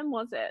Herald, when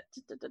was it?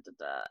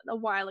 A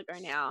while ago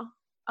now.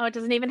 Oh, it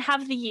doesn't even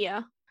have the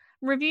year.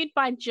 Reviewed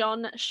by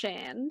John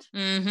Shand.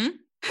 Mm-hmm.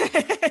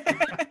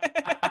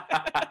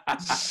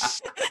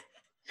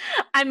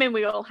 I mean,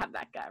 we all have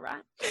that guy,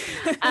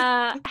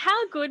 right?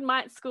 How good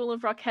might School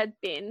of Rock had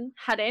been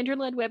had Andrew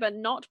Lloyd Webber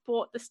not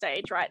bought the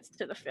stage rights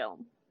to the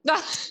film?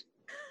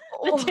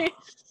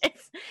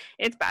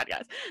 It's bad,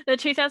 guys. The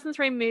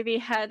 2003 movie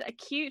had a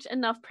cute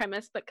enough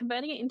premise, but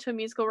converting it into a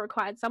musical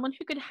required someone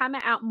who could hammer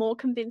out more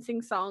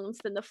convincing songs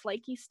than the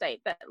flaky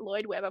state that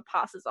Lloyd Webber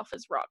passes off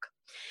as rock.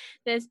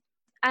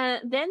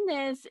 Then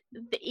there's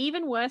the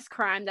even worse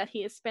crime that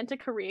he has spent a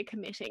career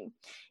committing.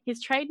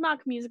 His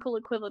trademark musical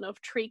equivalent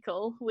of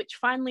treacle, which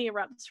finally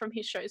erupts from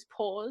his show's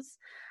pause.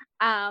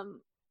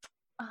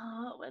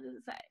 What does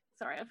it say?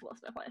 Sorry, I've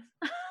lost my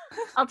place.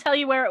 I'll tell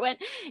you where it went.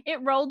 It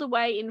rolled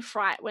away in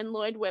fright when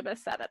Lloyd Webber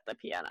sat at the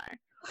piano.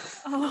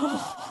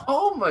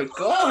 Oh my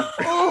god.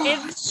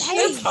 It's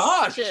That's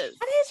harsh. just-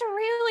 That is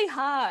really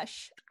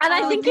harsh. And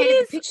I Oh, think he it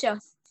painted is the picture.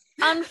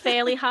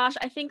 unfairly harsh.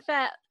 I think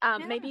that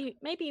maybe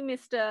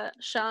Mr.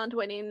 Shand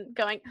went in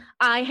going,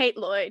 I hate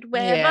Lloyd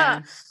Webber.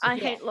 Yeah. I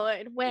hate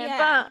Lloyd Webber.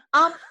 Yeah.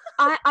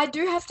 I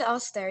do have to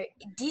ask though,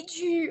 did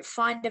you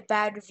find a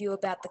bad review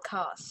about the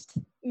cast?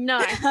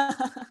 No,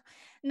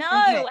 No,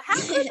 Okay. how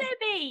could there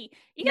be?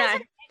 You guys No.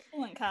 have an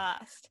excellent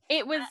cast.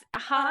 it was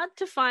hard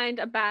to find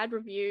a bad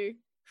review,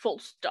 full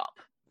stop.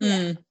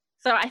 Mm.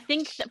 So I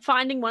think that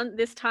finding one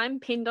this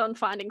time pinned on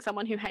finding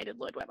someone who hated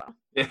Lloyd Webber.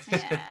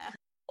 Yeah.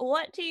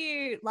 What do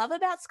you love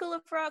about School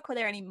of Rock? Were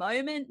there any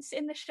moments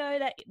in the show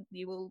that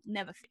you will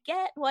never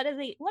forget? What are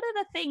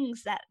the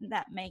things that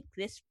make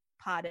this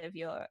part of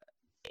your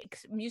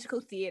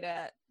musical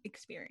theatre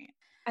experience?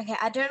 Okay,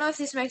 I don't know if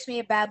this makes me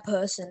a bad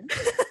person,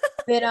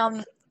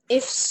 but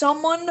if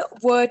someone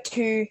were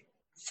to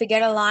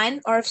forget a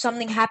line or if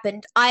something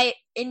happened, I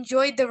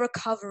enjoyed the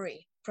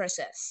recovery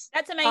process.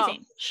 That's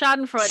amazing. Oh,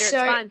 Schadenfreude, it's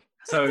So- fine.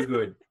 So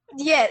good.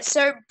 Yeah,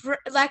 so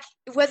like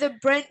whether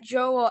Brent,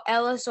 Joe, or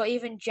Ellis, or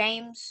even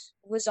James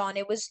was on,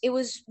 it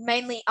was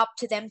mainly up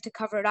to them to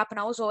cover it up, and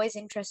I was always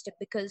interested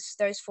because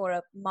those four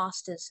are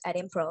masters at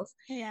improv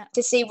Yeah.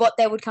 to see what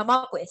they would come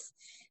up with.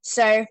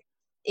 So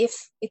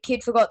if a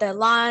kid forgot their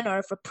line or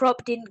if a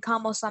prop didn't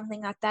come or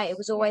something like that, it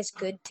was always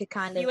good to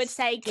kind of You would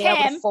say, be able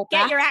to Cam, fall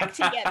get back. your act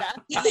together.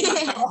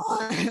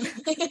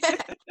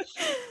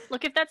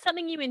 Look, if that's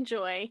something you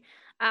enjoy,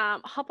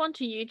 hop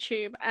onto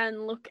YouTube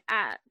and look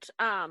at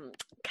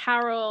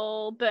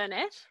Carol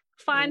Burnett.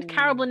 Find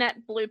Carol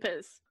Burnett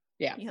bloopers.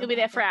 Yeah. You'll be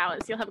there for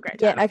hours. You'll have a great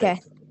time. Yeah,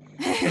 okay.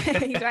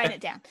 He's writing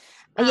it down.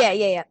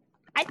 Yeah.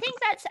 I think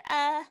that's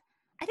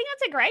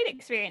a great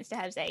experience to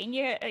have, Zane.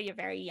 You're a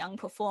very young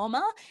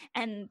performer,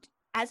 and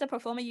as a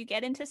performer, you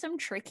get into some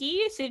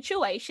tricky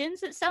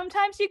situations that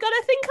sometimes you got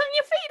to think on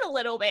your feet a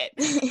little bit.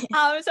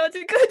 So it's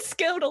a good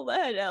skill to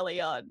learn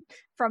early on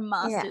from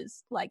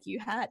masters like you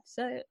had.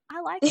 So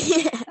I like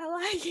it. I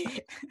like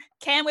it.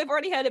 Cam, we've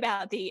already heard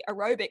about the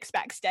aerobics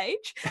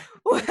backstage.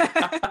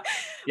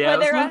 Yeah, it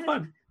was a lot of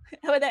fun.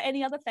 Were there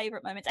any other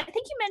favorite moments? I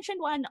think you mentioned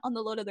one on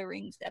the Lord of the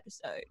Rings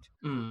episode.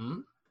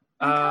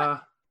 I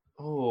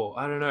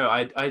don't know.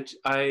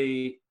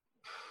 I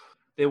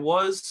there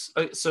was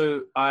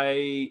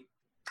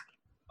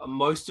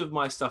most of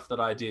my stuff that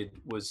I did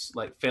was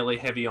like fairly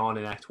heavy on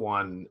in Act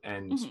 1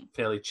 and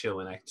fairly chill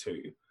in Act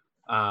 2.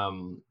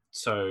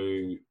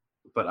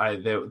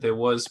 There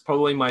was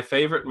probably my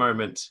favorite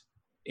moment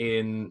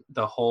in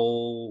the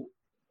whole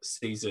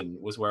season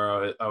was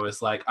where I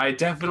was like, I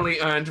definitely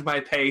earned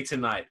my pay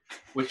tonight,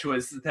 which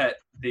was that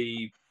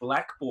the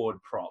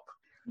blackboard prop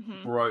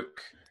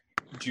broke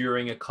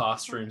during a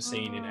classroom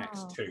scene in Act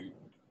 2.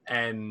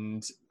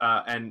 And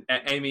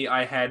Amy,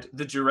 I had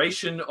the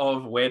duration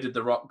of Where Did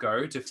the Rock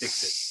Go to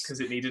fix it because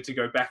it needed to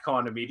go back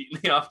on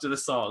immediately after the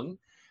song,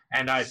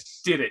 and I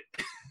did it.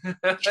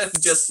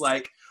 Just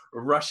like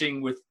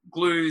rushing with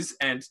glues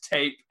and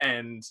tape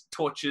and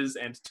torches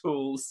and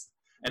tools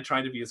and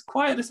trying to be as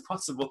quiet as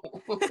possible.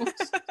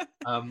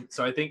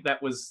 So I think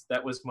that was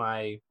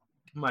my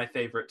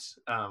favorite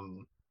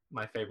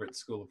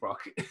School of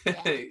Rock.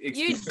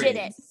 You did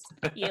it,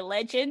 you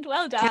legend.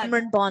 Well done,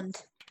 Cameron Bond.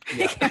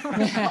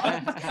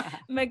 Yeah.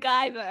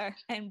 MacGyver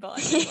and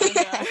Bond.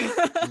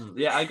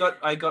 Yeah,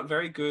 I got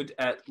very good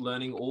at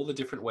learning all the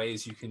different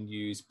ways you can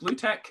use blue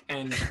tack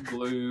and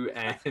glue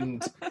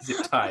and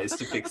zip ties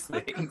to fix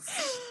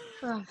things.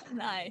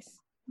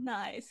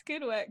 Nice.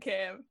 Good work,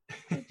 Cam.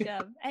 Good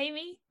job.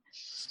 Amy?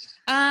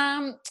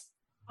 I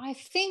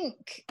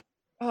think,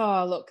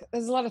 look,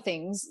 there's a lot of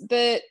things.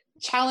 The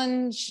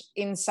challenge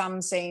in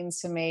some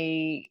scenes for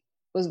me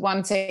was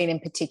one scene in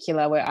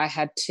particular where I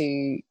had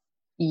to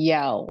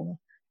yell,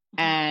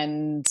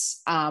 and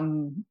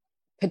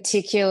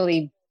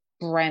particularly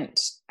Brent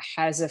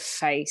has a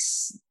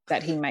face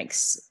that he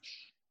makes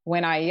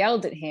when I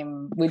yelled at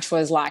him, which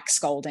was like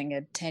scolding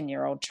a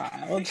 10-year-old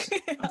child,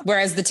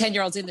 whereas the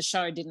 10-year-olds in the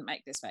show didn't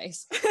make this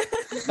face,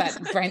 but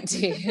Brent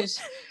did.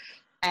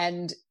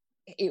 And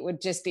it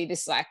would just be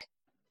this like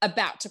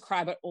about to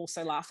cry but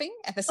also laughing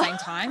at the same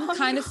time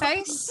kind of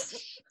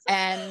face.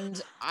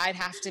 And I'd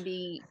have to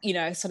be,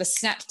 sort of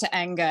snap to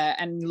anger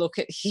and look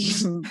at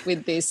him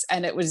with this.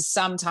 And it was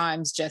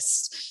sometimes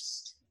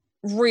just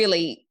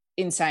really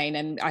insane.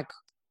 And I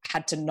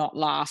had to not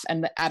laugh.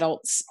 And the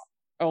adults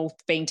all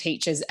being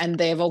teachers, and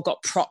they've all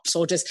got props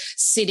or just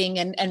sitting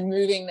and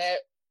moving their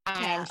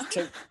arms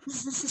to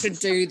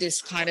do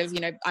this kind of,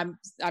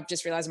 I've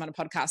just realized I'm on a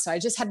podcast, so I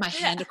just had my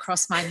hand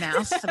across my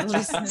mouth for the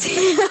listeners.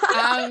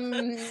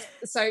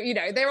 So,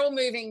 they're all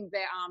moving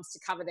their arms to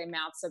cover their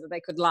mouth so that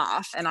they could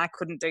laugh, and I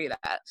couldn't do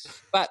that.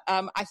 But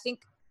I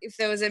think if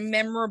there was a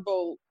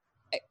memorable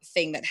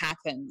thing that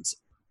happened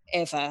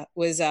ever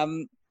was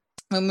when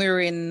we were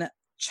in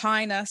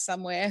China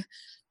somewhere,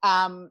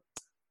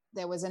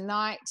 there was a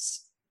night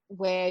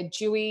where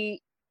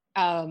Dewey,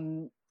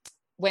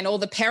 when all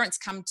the parents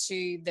come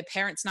to the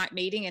parents' night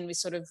meeting, and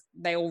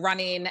they all run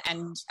in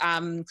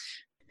and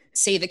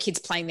see the kids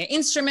playing their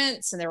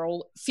instruments, and they're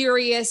all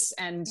furious,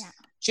 and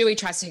Dewey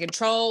tries to take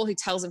control. He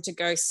tells them to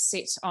go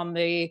sit on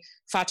the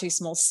far too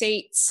small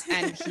seats,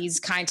 and he's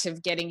kind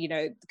of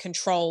getting,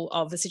 control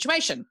of the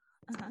situation.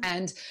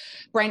 And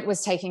Brent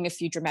was taking a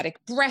few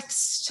dramatic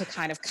breaths to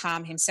kind of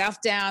calm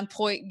himself down,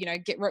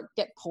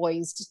 get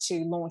poised to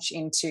launch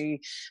into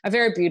a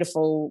very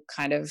beautiful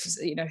kind of,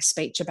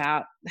 speech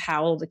about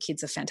how all the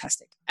kids are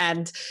fantastic.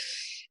 And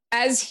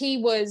as he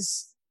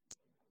was,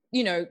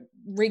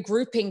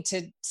 regrouping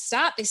to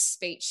start this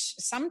speech,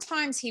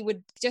 sometimes he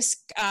would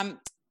just do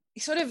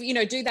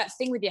that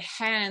thing with your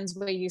hands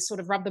where you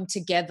sort of rub them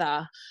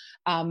together,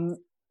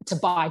 to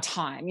buy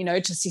time,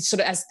 just sort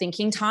of as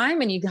thinking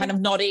time, and you kind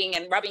of nodding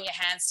and rubbing your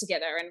hands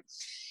together. And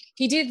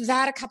he did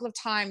that a couple of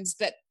times,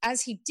 but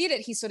as he did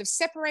it, he sort of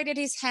separated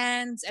his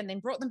hands and then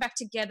brought them back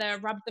together,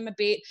 rubbed them a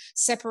bit,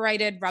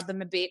 separated, rubbed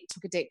them a bit,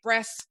 took a deep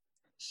breath.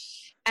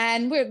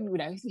 And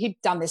he'd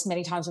done this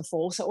many times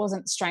before, so it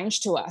wasn't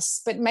strange to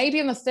us. But maybe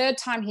on the third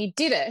time he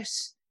did it,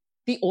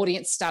 the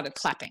audience started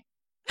clapping.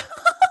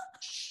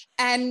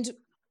 And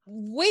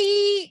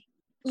we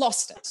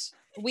lost it.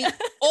 We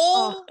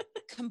all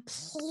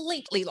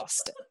completely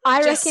lost it.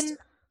 I reckon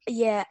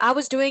I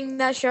was doing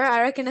that show.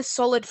 I reckon a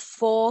solid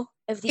 4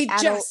 of the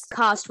adult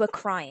cast were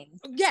crying.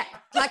 Yeah,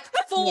 like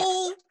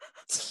full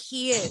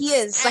tears.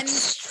 Tears, like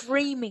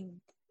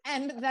streaming.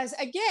 And there's,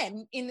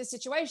 again, in the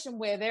situation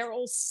where they're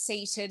all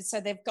seated,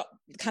 so they've got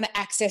kind of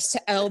access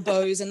to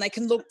elbows and they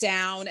can look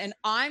down, and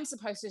I'm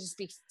supposed to just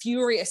be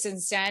furious and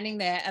standing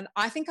there. And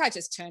I think I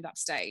just turned up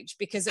stage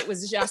because it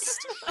was just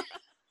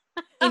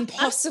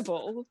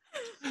impossible.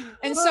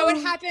 And so it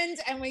happened,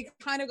 and we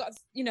kind of got,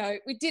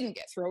 we didn't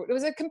get through it. It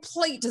was a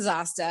complete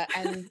disaster,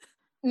 and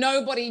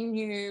nobody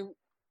knew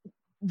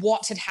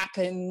what had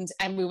happened,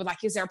 and we were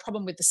like, is there a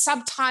problem with the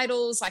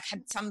subtitles? Like,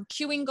 had some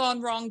cueing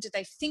gone wrong? Did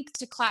they think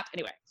to clap?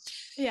 Anyway,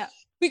 yeah,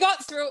 we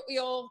got through it. We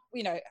all,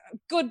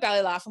 good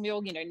belly laugh, and we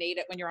all, need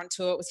it when you're on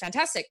tour. It was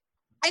fantastic.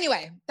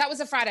 Anyway, that was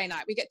a Friday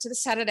night. We get to the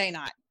Saturday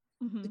night.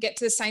 We get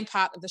to the same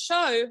part of the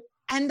show,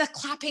 and the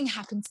clapping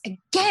happens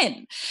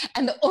again,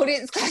 and the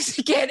audience claps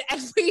again,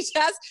 and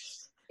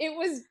it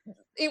was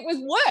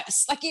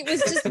worse. Like, it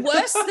was just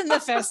worse than the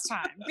first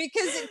time,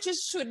 because it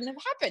just shouldn't have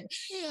happened.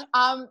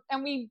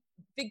 And we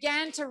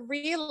began to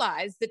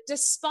realize that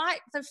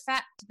despite the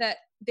fact that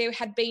there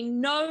had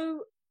been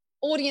no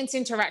audience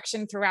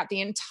interaction throughout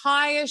the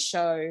entire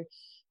show,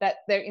 that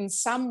there in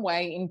some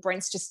way in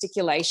Brent's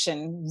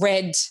gesticulation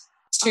read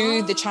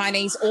to the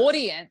Chinese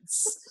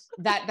audience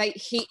that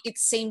it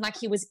seemed like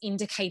he was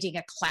indicating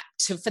a clap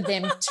for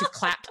them to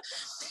clap.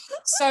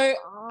 So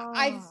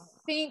I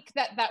think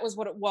that was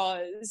what it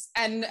was.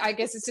 And I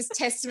guess it's just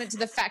testament to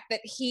the fact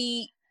that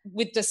he,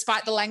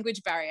 despite the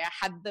language barrier,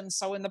 had them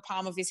so in the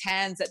palm of his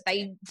hands that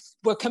they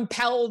were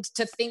compelled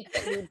to think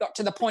that we got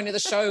to the point of the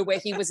show where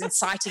he was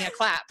inciting a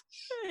clap.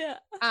 Yeah.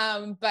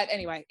 But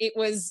anyway, it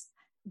was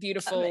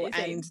beautiful.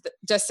 Amazing. And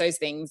just those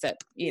things that,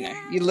 you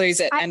lose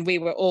it. And we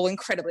were all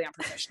incredibly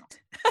unprofessional.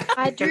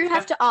 I do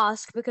have to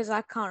ask, because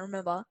I can't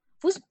remember.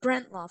 Was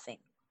Brent laughing?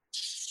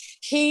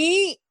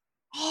 He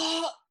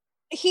kind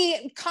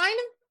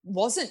of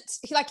wasn't.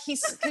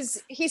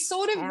 He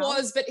sort of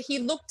was, but he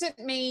looked at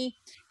me.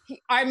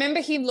 I remember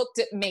he looked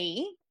at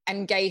me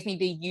and gave me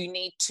the "you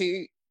need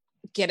to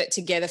get it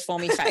together for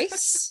me"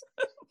 face.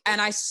 And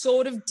I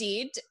sort of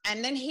did.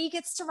 And then he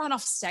gets to run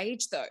off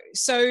stage though.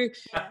 So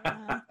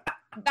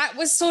that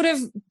was sort of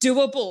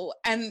doable.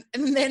 And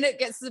then it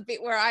gets to the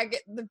bit where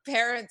the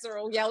parents are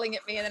all yelling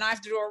at me, and then I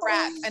have to do a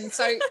rap. And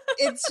so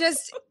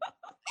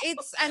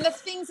and the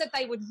things that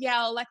they would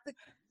yell, like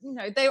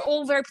they're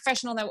all very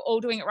professional. They were all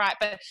doing it right,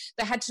 but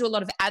they had to do a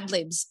lot of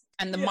ad-libs,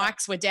 and the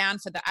mics were down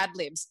for the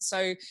ad-libs.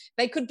 So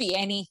they could be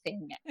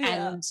anything.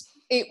 Yeah. And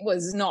it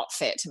was not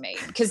fair to me,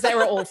 because they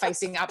were all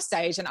facing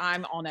upstage and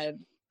I'm on a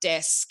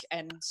desk,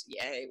 and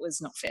it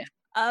was not fair.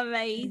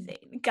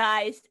 Amazing.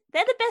 Guys,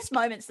 they're the best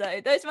moments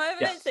though. Those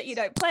moments that you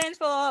don't plan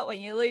for, when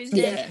you lose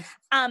it.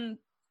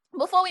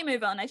 Before we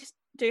move on, I just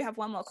do have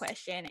one more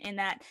question, in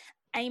that,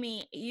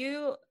 Amy,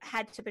 you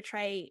had to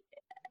portray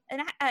a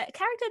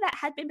character that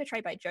had been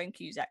portrayed by Joan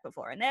Cusack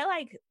before, and they're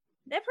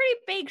pretty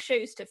big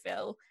shoes to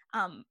fill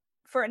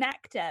for an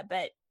actor,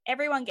 but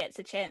everyone gets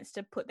a chance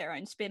to put their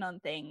own spin on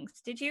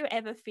things. Did you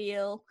ever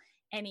feel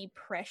any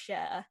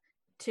pressure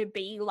to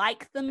be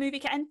like the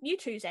movie, and you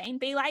too, Zane,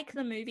 be like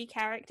the movie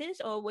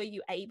characters, or were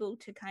you able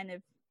to kind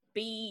of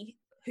be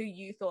who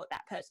you thought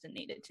that person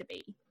needed to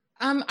be?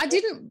 I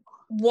didn't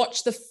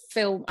watch the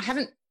film. I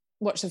haven't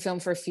watched the film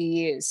for a few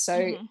years,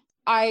 so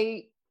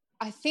I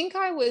think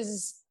I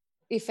was,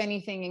 if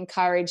anything,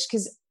 encouraged,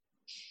 because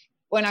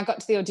when I got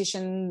to the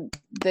audition,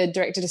 the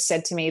director just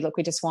said to me, "Look,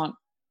 we just want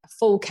a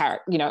full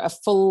character, a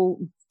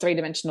full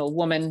three-dimensional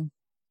woman.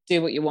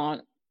 Do what you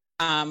want.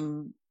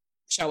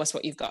 Show us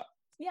what you've got."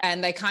 Yeah.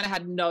 And they kind of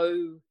had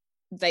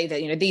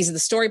these are the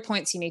story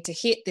points you need to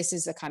hit. This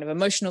is the kind of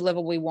emotional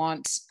level we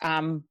want.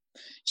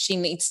 She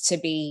needs to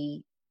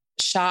be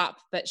sharp,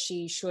 but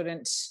she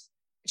shouldn't.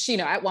 She,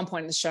 at one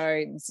point in the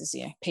show, this is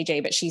PG,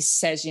 but she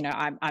says,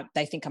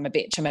 they think I'm a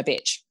bitch. I'm a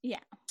bitch. Yeah.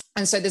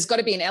 And so there's got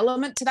to be an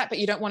element to that, but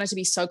you don't want her to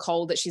be so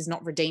cold that she's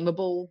not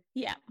redeemable.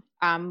 Yeah.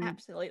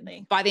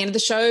 Absolutely. By the end of the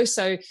show.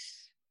 So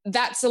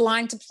that's a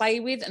line to play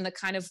with, and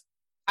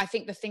I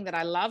think the thing that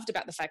I loved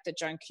about the fact that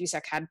Joan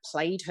Cusack had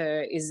played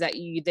her is that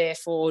you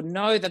therefore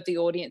know that the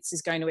audience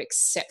is going to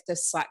accept the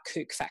slight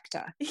kook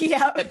factor.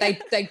 Yeah. But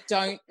they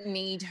don't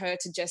need her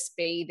to just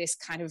be this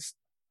kind of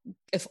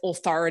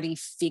authority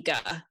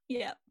figure.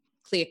 Yeah.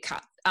 Clear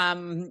cut.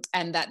 And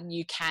that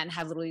you can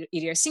have little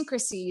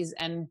idiosyncrasies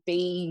and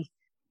be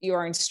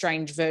your own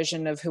strange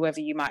version of whoever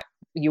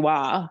you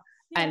are,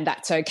 and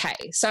that's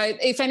okay. So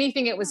if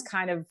anything, it was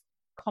kind of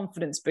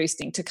confidence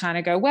boosting to kind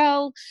of go,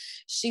 well,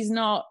 she's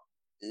not.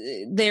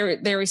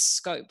 There is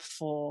scope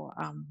for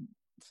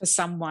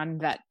someone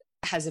that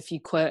has a few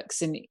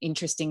quirks and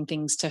interesting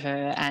things to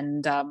her,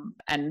 and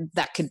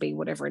that could be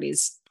whatever it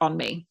is on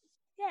me.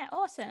 Yeah,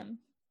 awesome.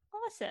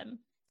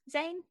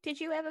 Zane, did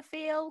you ever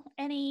feel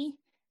any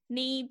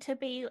need to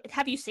be?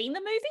 Have you seen the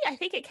movie? I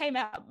think it came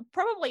out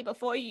probably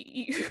before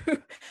you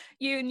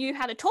knew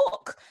how to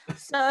talk.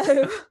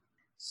 So,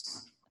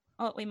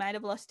 we might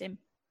have lost him.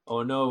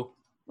 Oh no.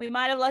 We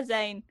might have lost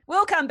Zane.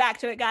 We'll come back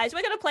to it, guys.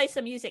 We're going to play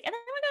some music, and then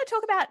we're going to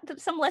talk about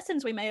some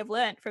lessons we may have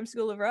learned from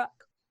School of Rock.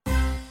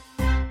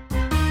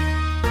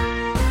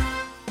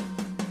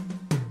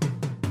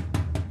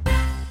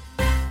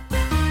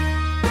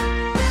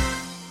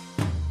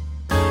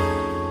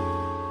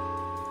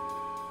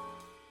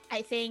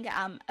 I think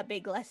a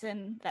big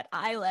lesson that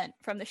I learned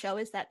from the show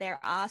is that there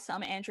are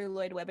some Andrew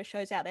Lloyd Webber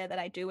shows out there that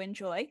I do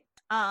enjoy.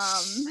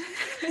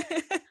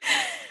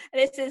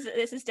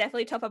 This is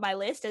definitely top of my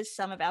list, as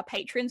some of our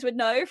patrons would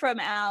know from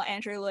our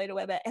Andrew Lloyd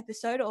Webber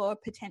episode or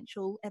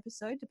potential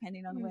episode,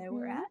 depending on where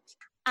we're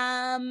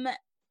at.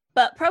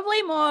 But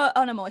probably more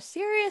on a more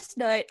serious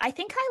note, I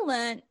think I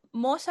learned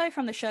more so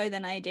from the show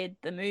than I did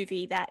the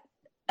movie that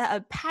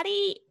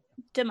Patty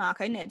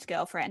DeMarco, Ned's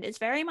girlfriend, is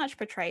very much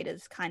portrayed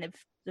as kind of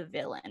the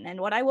villain.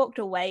 And what I walked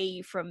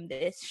away from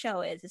this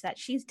show is that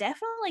she's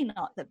definitely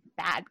not the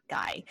bad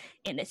guy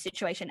in this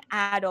situation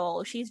at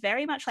all. She's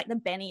very much like the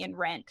Benny and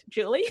Rent,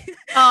 Julie.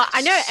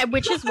 I know,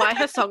 which is why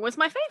her song was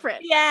my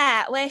favorite.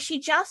 Yeah, where she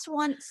just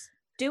wants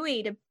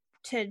Dewey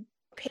to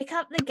pick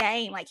up the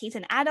game. Like, he's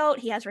an adult,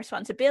 he has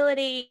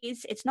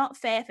responsibilities. It's not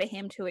fair for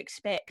him to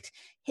expect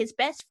his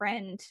best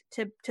friend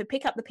to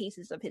pick up the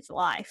pieces of his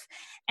life.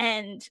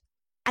 And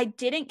I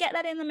didn't get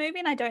that in the movie,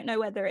 and I don't know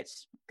whether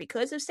it's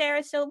because of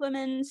Sarah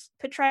Silverman's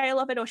portrayal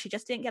of it or she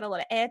just didn't get a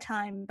lot of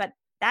airtime, but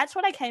that's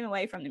what I came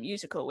away from the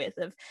musical with,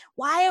 of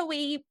why are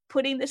we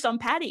putting this on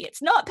Patty?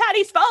 It's not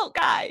Patty's fault,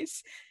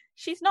 guys.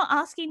 She's not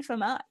asking for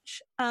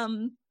much.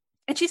 And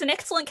she's an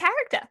excellent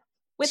character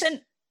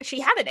she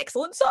had an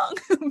excellent song,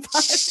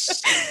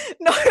 but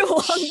no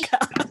longer.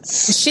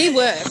 She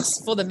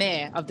works for the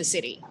mayor of the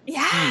city.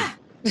 Yeah.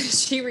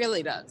 She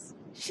really does.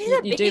 She's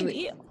a big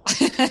deal.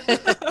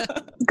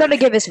 Gotta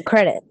give her some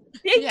credit.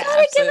 You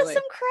gotta give us absolutely.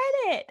 some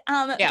credit.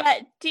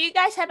 But do you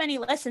guys have any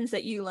lessons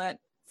that you learned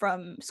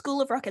from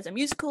School of Rock as a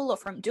musical or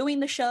from doing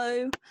the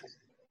show?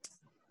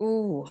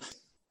 Ooh,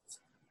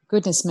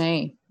 goodness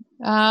me.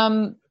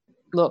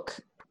 Look,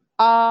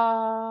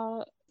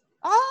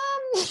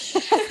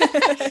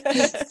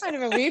 it's kind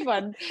of a weird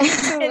one.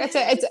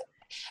 It's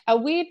a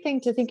weird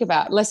thing to think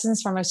about.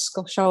 Lessons from a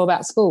show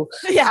about school.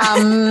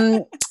 Yeah.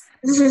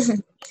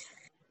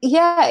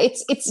 Yeah,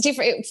 it's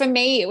different. For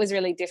me, it was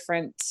really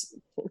different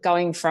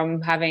going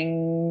from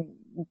having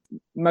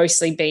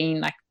mostly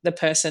been like the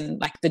person,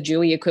 like the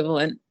Dewey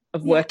equivalent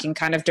of working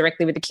kind of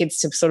directly with the kids,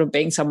 to sort of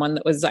being someone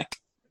that was like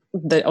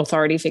the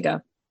authority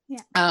figure.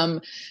 Yeah.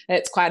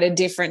 It's quite a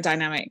different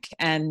dynamic.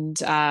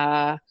 And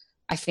I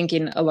think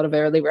in a lot of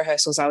early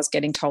rehearsals, I was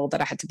getting told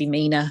that I had to be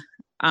meaner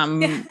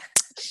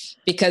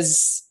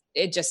because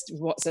it just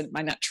wasn't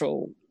my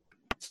natural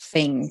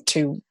thing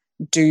to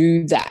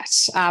do that.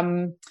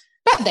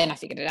 But then I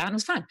figured it out and it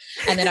was fun.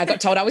 And then I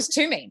got told I was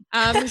too mean.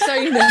 So,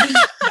 you know,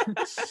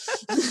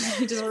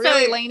 you just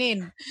really lean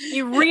in.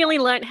 You really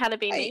learnt how to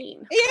be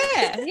mean.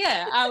 Yeah.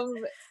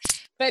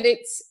 But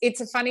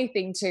it's a funny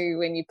thing too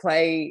when you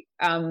play.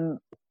 I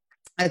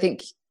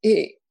think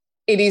it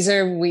is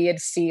a weird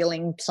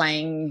feeling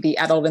playing the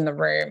adult in the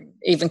room,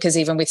 even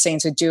with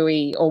scenes with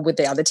Dewey or with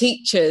the other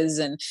teachers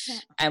and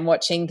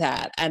watching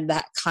that, and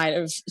that kind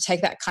of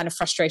take that kind of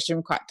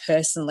frustration quite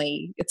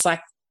personally. It's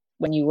like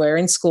when you were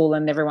in school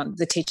and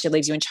the teacher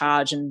leaves you in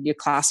charge and your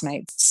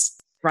classmates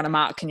run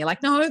amok and you're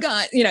like, no,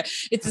 guys, you know,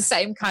 it's the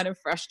same kind of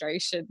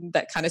frustration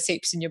that kind of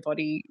seeps in your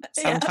body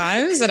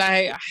sometimes. And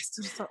I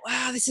sort of thought,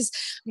 wow, is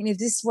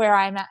this where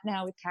I'm at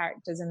now with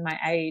characters in my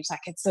age?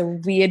 Like, it's a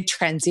weird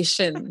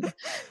transition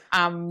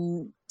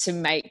to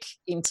make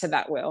into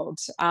that world.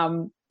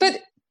 But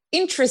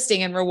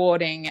interesting and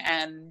rewarding,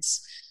 and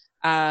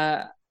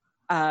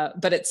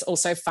but it's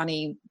also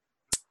funny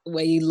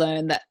where you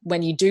learn that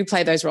when you do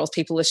play those roles,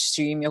 people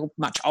assume you're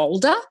much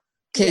older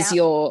because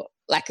you're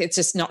like, it's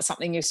just not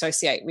something you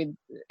associate with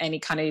any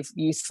kind of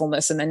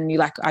youthfulness. And then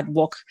I'd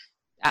walk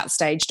out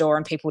stage door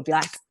and people would be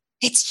like,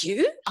 it's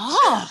you?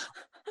 Oh,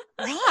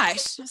 right. I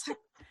was like,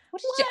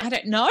 what did you? I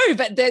don't know,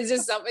 but there's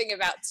just something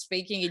about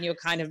speaking in your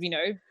kind of, you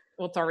know,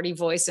 authority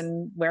voice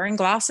and wearing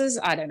glasses.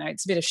 I don't know.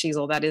 It's a bit of she's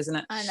all that, isn't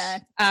it? I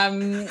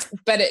know.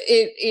 But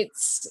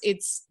it's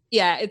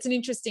an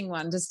interesting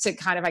one, just to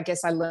kind of, I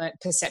guess I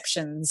learnt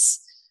perceptions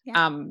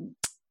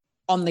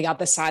on the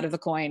other side of the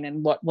coin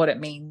and what it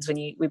means when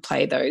we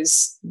play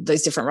those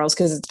different roles,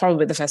 because it's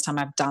probably the first time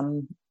I've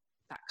done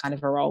that kind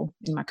of a role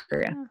in my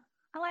career. Oh,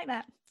 I like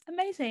that.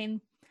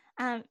 Amazing.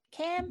 Cam,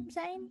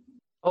 Zane?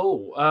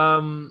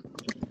 I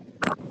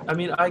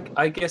mean,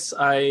 I guess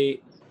for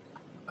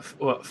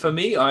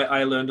me,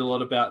 I learned a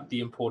lot about the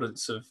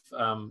importance of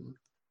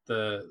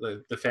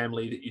the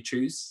family that you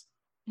choose,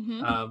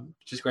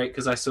 which is great,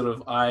 because I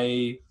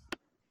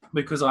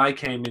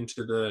came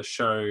into the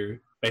show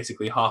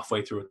basically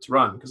halfway through its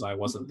run, because I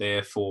wasn't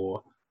there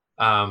for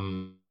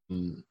the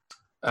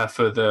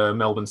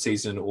Melbourne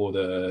season or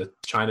the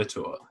China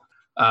tour,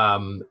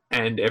 and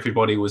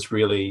everybody was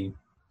really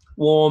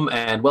warm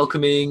and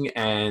welcoming,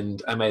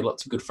 and I made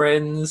lots of good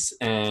friends,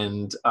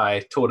 and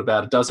I taught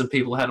about a dozen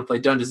people how to play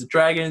Dungeons and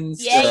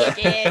Dragons. Yeah,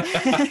 you did.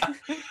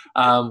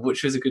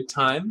 Which was a good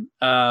time.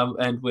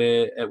 And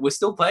we're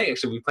still playing.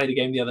 Actually, we played a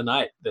game the other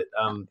night that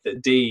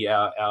Dee,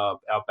 our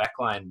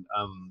backline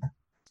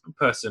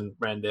person,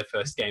 ran their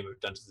first game of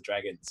Dungeons and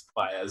Dragons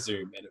via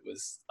Zoom, and it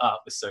was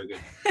so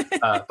good.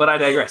 But I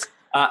digress.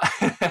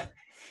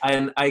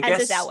 And I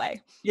guess, as is our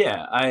way.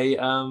 Yeah, I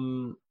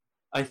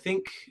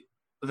think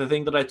the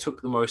thing that I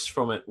took the most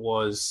from it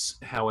was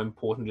how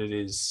important it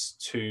is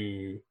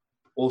to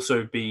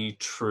also be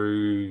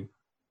true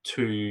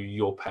to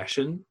your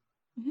passion.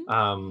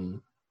 I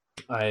mean,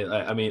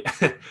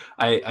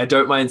 I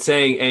don't mind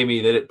saying, Amy,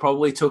 that it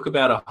probably took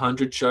about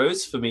 100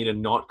 shows for me to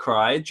not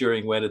cry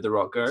during Where Did the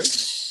Rock Go?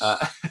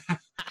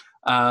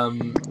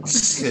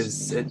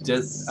 because it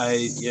just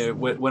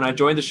when I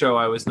joined the show,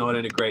 I was not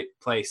in a great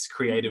place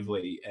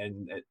creatively,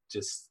 and it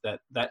just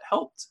that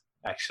helped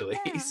actually.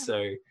 Yeah.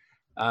 So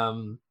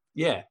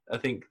I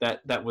think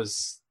that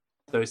was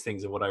those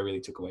things are what I really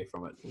took away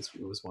from it.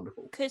 It was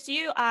wonderful. Because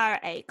you are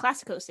a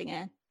classical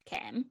singer,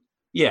 Cam.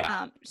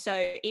 Yeah.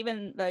 So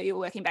even though you're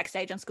working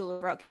backstage on School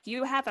of Rock,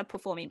 you have a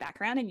performing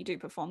background and you do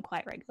perform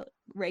quite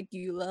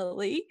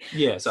regularly.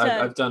 Yeah, so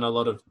I've done a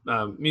lot of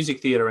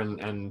music theatre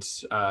and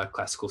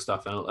classical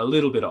stuff and a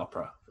little bit of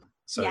opera.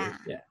 So yeah.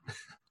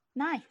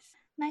 Nice.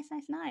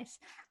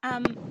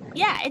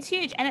 Yeah, it's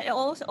huge, and it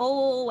also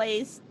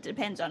always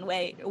depends on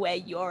where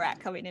you're at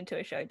coming into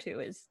a show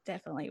too. Is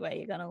definitely where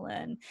you're going to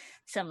learn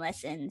some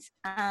lessons.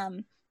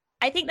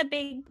 I think the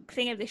big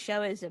thing of the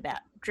show is about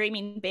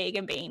dreaming big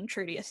and being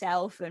true to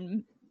yourself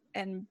and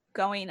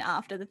going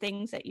after the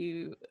things that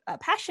you are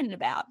passionate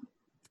about.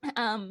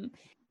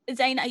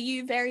 Zane, are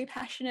you very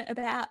passionate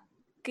about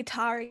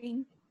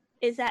guitaring?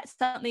 Is that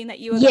something that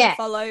you are going to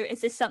follow?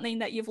 Is this something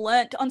that you've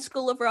learnt on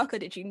School of Rock, or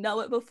did you know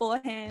it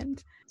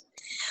beforehand?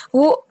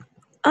 Well,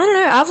 I don't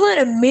know. I've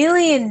learned a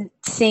million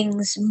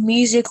things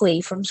musically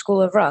from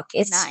School of Rock.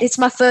 It's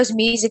my first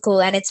musical,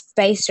 and it's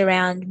based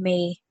around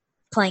me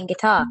playing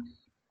guitar.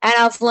 And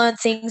I've learned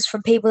things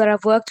from people that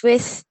I've worked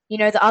with,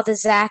 the other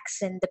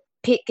Zachs and the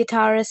pit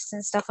guitarists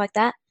and stuff like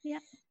that. Yeah.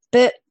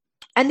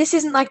 And this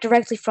isn't like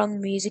directly from the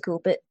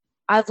musical, but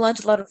I've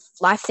learned a lot of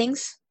life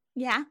things.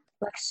 Yeah.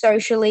 Like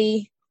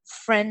socially,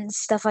 friends,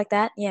 stuff like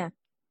that. Yeah.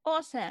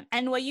 Awesome.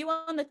 And were you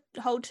on the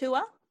whole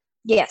tour?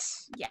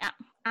 Yes. Yeah.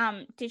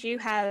 Did you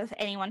have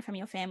anyone from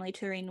your family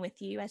touring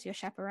with you as your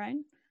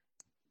chaperone?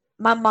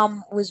 My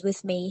mum was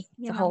with me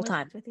the whole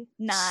time.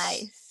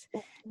 Nice.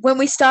 When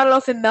we started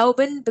off in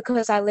Melbourne,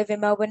 because I live in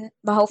Melbourne,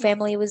 my whole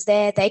family was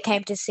there. They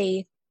came to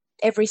see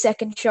every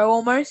second show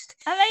almost.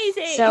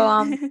 Amazing.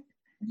 So,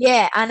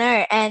 yeah, I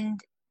know.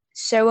 And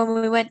so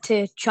when we went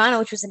to China,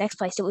 which was the next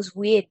place, it was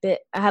weird,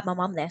 but I had my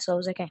mum there, so I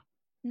was okay.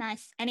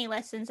 Nice. Any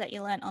lessons that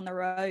you learnt on the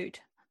road?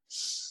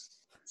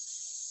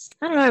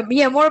 I don't know.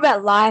 Yeah, more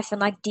about life and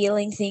like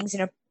dealing things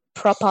in a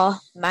proper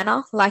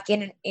manner, like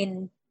in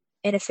an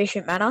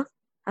efficient manner.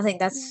 I think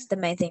that's the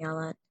main thing I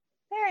learned.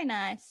 Very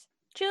nice.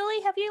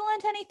 Julie, have you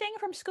learnt anything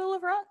from School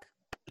of Rock?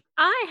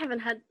 I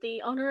haven't had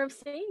the honour of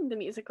seeing the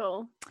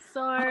musical,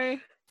 so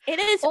it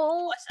is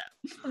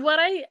awesome. What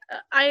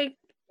I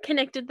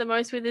connected the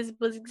most with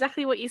was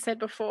exactly what you said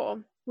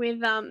before,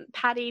 with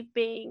Patty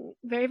being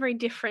very, very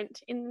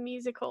different in the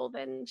musical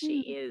than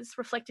she is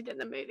reflected in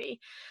the movie.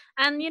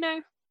 And,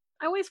 I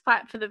always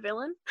fight for the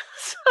villain.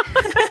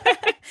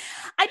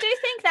 I do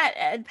think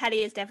that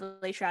Patty is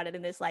definitely shrouded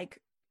in this,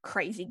 like,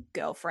 crazy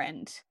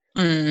girlfriend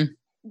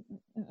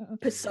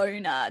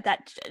persona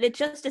that it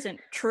just isn't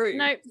true.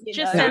 No,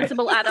 just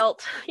sensible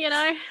adult,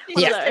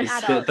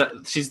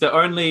 She's the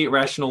only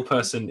rational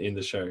person in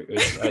the show.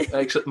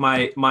 Actually,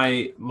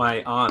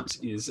 my aunt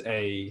is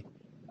a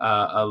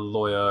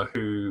lawyer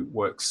who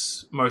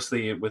works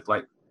mostly with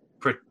like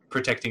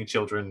protecting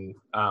children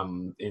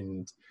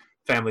in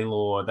family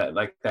law,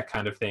 that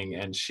kind of thing,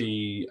 and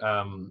she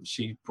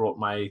brought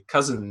my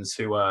cousins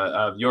who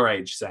are your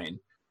age, Zane,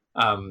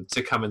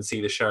 to come and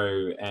see the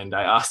show, and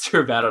I asked her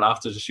about it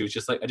after. She was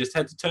just like, I just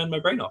had to turn my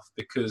brain off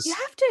because you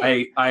have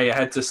to. I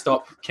had to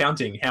stop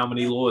counting how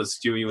many laws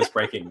Dewey was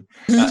breaking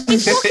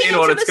in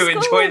order to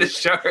enjoy the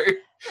show.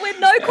 With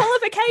no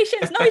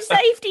qualifications, no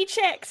safety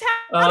checks.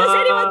 How does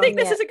anyone think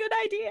this is a good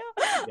idea?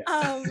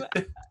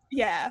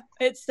 Yeah,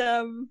 it's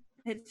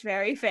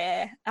very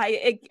fair.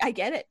 I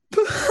get it.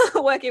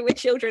 Working with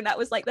children, that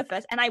was like the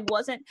first, and I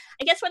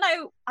guess when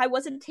I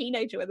was a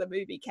teenager when the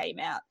movie came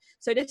out,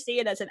 so to see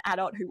it as an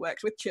adult who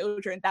worked with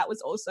children, that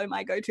was also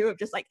my go-to of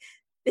just like,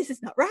 this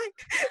is not right.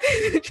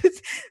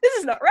 This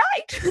is not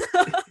right.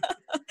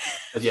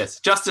 But yes,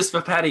 justice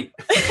for Patty.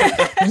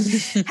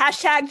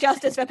 Hashtag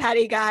justice for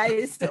Patty,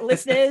 guys.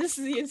 Listeners,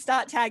 you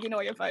start tagging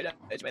all your photos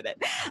with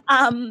it.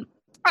 All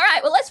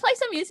right, well, let's play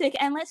some music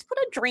and let's put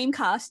a dream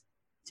cast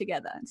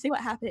together and see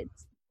what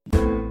happens.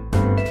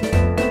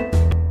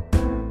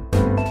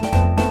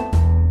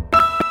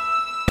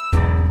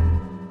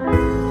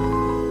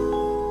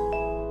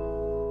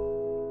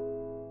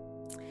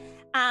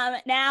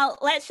 Now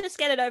let's just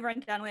get it over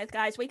and done with,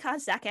 guys. We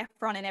cast Zac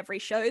Efron in every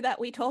show that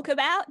we talk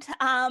about,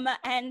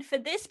 and for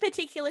this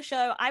particular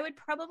show I would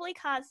probably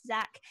cast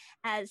Zac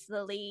as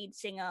the lead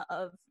singer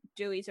of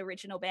Dewey's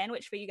original band,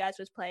 which for you guys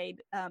was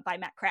played by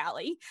Matt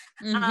Crowley,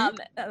 a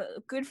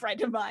good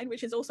friend of mine,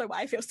 which is also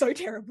why I feel so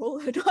terrible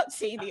for not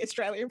seeing the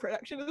Australian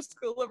production of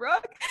School of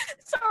Rock.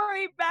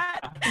 Sorry,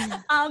 Matt.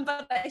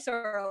 But I saw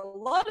a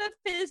lot of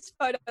his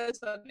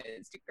photos on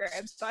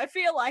Instagram, so I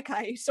feel like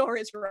I saw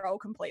his role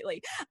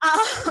completely.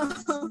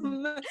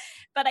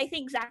 But I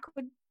think Zac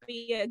would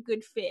be a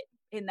good fit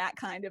in that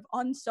kind of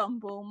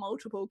ensemble,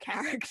 multiple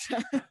character.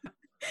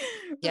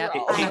 Yeah,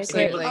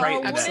 absolutely.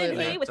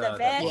 Absolutely. With the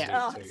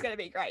vest. It's going to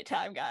be a great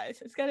time, guys.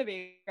 It's going to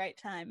be a great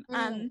time.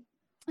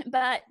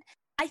 But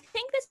I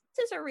think this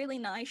is a really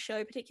nice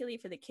show, particularly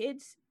for the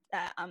kids,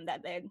 that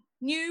they're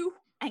new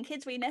and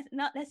kids we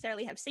not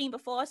necessarily have seen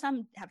before.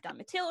 Some have done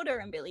Matilda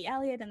and Billy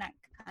Elliot and that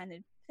kind of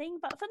thing,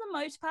 but for the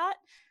most part,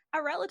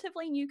 a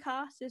relatively new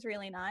cast is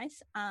really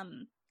nice.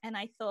 And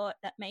I thought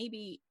that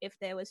maybe if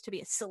there was to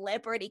be a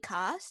celebrity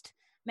cast,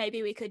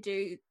 maybe we could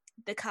do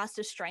the cast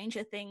of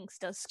Stranger Things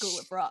does School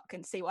of Rock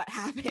and see what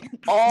happens.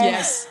 Oh,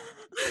 Yes.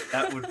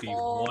 That would be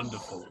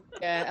wonderful.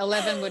 Yeah,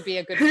 11 would be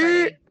a good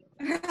Freddie.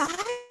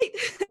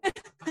 Right?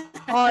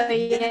 Oh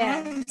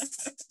yeah.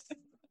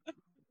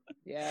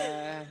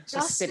 Yeah, just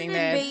Dustin sitting and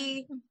there.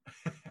 me-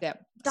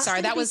 Yep. Dustin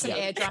Sorry, that and was some me-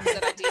 air drums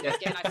that I did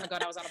again. I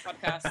forgot I was on a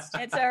podcast.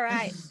 It's all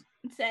right.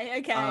 Say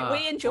okay.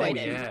 We enjoyed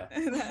it.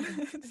 Yeah.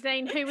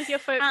 Zane, who was your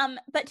favorite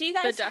But do you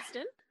for guys?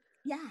 Dustin?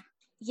 Yeah.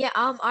 Yeah,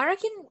 I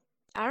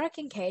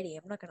reckon Katie.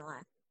 I'm not gonna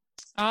lie.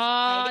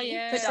 Oh, Maybe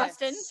yeah. for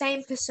Dustin.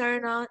 Same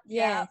persona.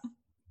 Yeah.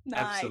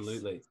 Nice.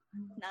 Absolutely.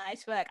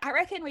 Nice work. I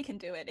reckon we can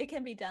do it. It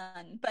can be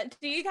done. But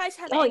do you guys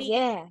have Oh any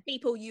yeah.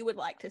 people you would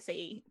like to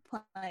see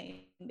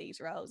playing these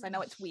roles? I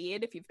know it's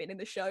weird if you've been in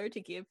the show to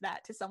give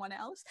that to someone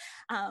else.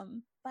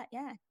 But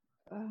yeah.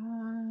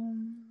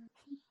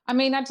 I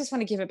mean, I just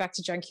want to give it back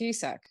to Joan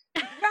Cusack.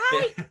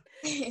 Right.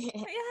 yeah.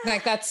 Yeah.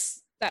 Like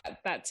that's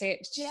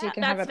it. She Yeah,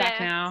 can have it that's back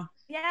fair. now.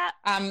 Yeah.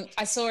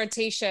 I saw a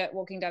T-shirt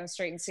walking down the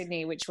street in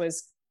Sydney, which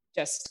was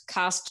just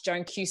cast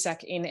Joan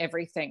Cusack in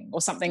everything or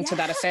something to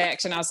that Yeah.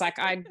 effect, and I was like,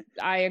 I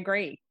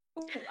agree.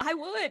 Ooh, I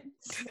would.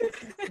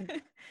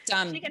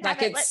 Done. She can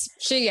Like have it. it's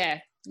she.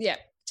 Yeah.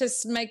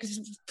 Just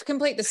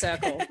complete the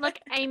circle. Look,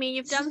 Amy,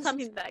 you've done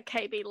something that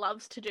KB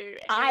loves to do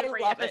I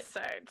every love it.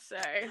 episode. So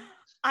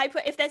I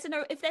put if there's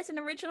an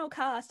original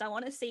cast, I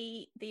want to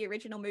see the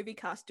original movie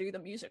cast do the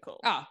musical.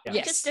 Oh, Yeah.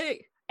 yes. Just do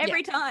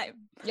every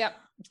time. Yep.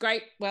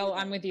 Great. Well,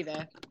 I'm with you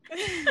there.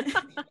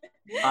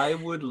 I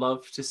would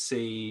love to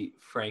see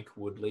Frank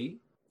Woodley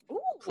Ooh.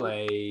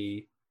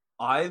 play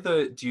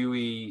either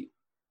Dewey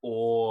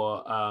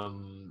or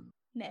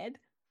Ned.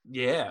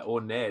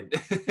 or Ned.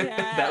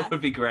 Yeah. That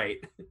would be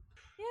great.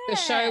 The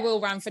show Yeah. will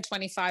run for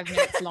 25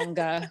 minutes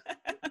longer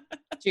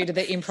due to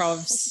the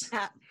improvs.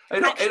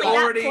 It Actually,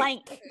 already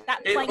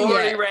that it plank.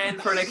 already Yeah. ran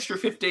for an extra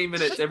 15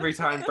 minutes every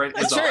time Brent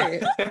is True.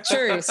 on.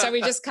 True. So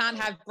we just can't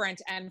have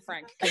Brent and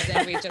Frank because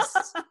then we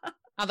just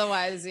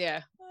otherwise,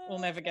 yeah, we'll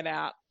never get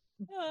out.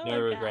 Oh, No God.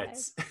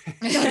 regrets.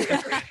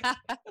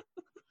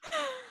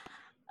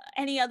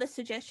 Any other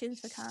suggestions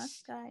for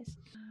cast, guys?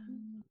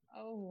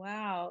 Oh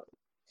wow.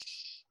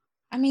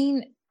 I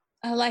mean,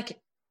 like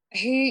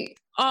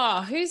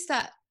who's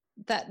that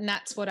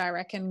Nat's What I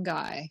Reckon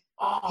guy?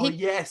 Oh, He-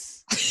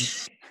 yes.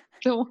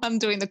 The one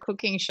doing the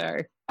cooking show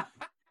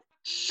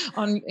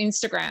on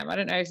Instagram. I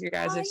don't know if you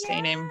guys have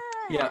seen him.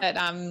 Yeah. But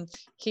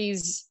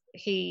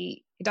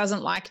he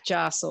doesn't like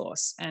jar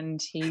sauce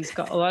and he's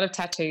got a lot of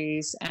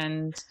tattoos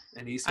and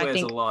And he swears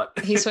think a lot.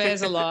 he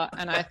swears a lot,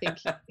 and I think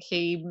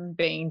he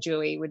being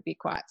Dewey would be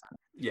quite fun.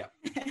 Yeah.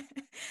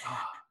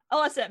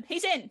 Awesome.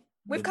 He's in.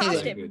 We've That's cast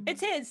so him. good.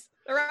 It's his.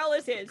 The role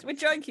is his with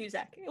Joan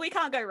Cusack. We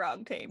can't go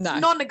wrong, team. No.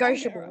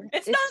 Non-negotiable.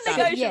 It's done.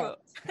 non-negotiable.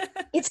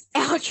 It's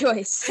our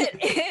choice. It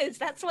is.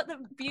 That's what the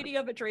beauty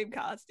of a dream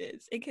cast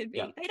is. It can be.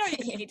 Yeah. They don't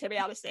even need to be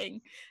able to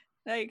sing.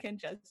 They can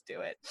just do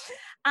it.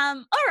 All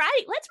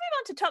right. Let's move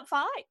on to top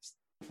fives.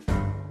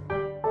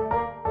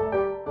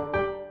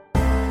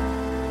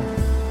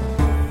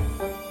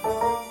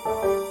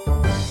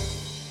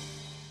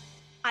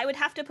 I would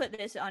have to put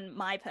this on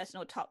my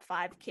personal top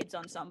 5 kids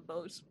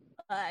ensembles.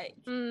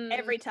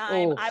 Every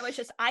time Oof.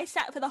 I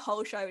sat for the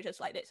whole show just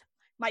like this.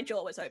 My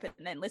jaw was open.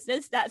 And then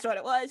listeners, that's what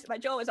it was. My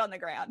jaw was on the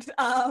ground.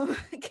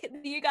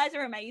 You guys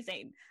are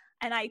amazing.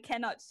 And I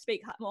cannot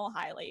speak more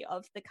highly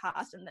of the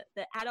cast, and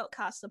the adult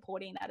cast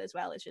supporting that as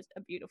well is just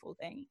a beautiful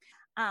thing.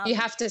 You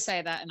have to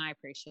say that, and I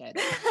appreciate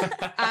it.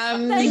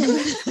 They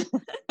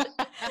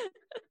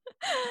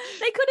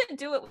they couldn't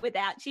do it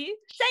without you.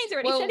 Zane's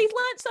already Well- said he's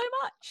learned so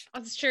much.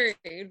 That's true.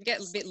 It'd get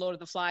a bit Lord of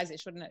the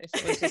Flies-ish, wouldn't it,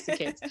 if it was just the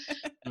kids?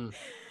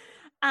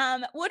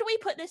 Would we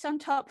put this on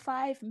top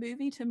 5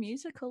 movie to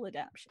musical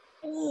adaptation?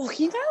 Oh,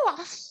 you know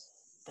what?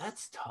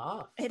 That's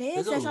tough. It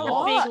is. There's There's a a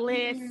lot. big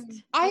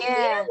list. You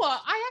Yeah. know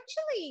what? I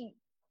actually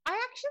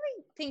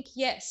think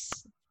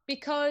yes,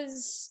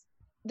 because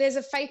there's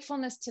a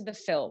faithfulness to the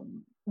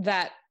film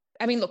that,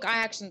 I mean, look, I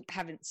actually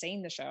haven't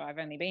seen the show. I've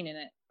only been in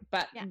it,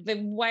 but Yeah.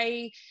 the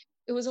way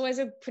it was always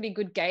a pretty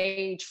good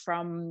gauge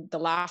from the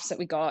laughs that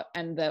we got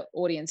and the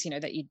audience, you know,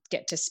 that you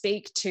get to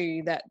speak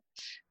to, that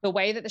the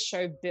way that the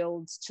show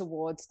builds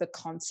towards the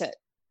concert,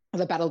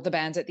 the Battle of the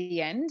Bands at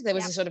the end, there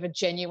was Yeah. a sort of a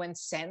genuine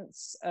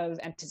sense of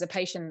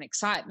anticipation and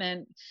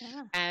excitement.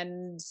 Yeah.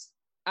 And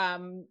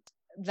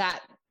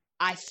that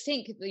I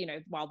think, you know,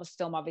 while the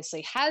film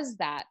obviously has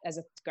that as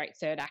a great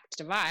third act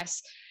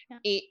device, Yeah.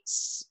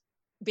 it's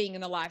being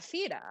in a live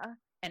theatre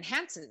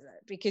enhances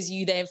it because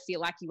you then feel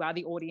like you are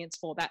the audience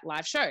for that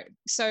live show.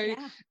 So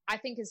Yeah. I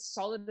think as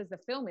solid as the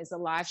film is, the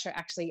live show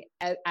actually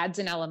adds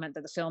an element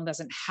that the film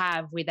doesn't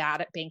have without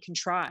it being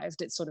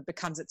contrived. It sort of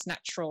becomes its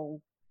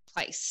natural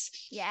place.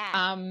 Yeah.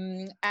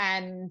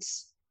 And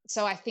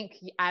so I think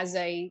as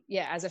a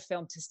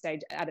film to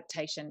stage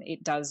adaptation,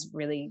 it does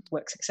really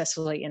work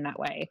successfully in that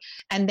way.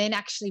 And then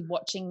actually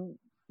watching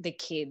the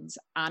kids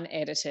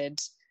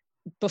unedited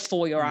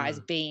before your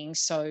eyes being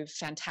so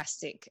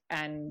fantastic.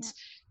 And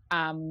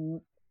I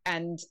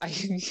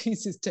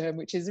use this term,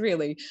 which is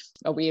really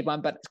a weird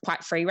one, but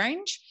quite free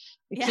range.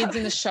 The kids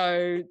in the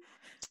show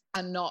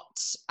are not,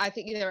 I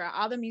think there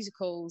are other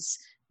musicals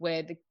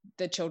where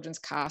the children's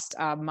cast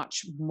are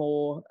much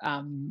more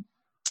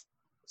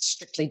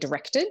strictly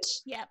directed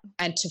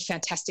and to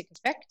fantastic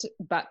effect.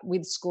 But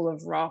with School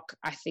of Rock,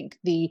 I think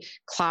the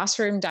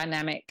classroom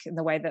dynamic and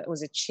the way that it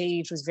was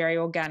achieved was very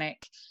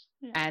organic.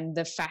 And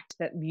the fact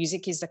that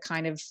music is the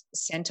kind of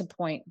center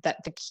point that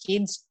the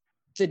kids,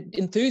 the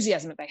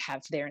enthusiasm that they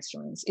have for their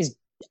instruments is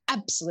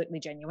absolutely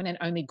genuine and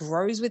only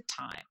grows with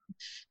time,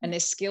 and their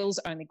skills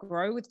only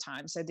grow with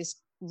time. So this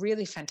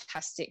really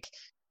fantastic,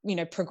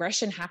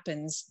 progression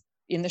happens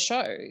in the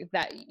show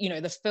that,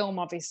 the film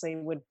obviously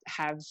would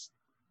have,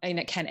 and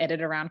it can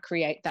edit around,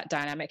 create that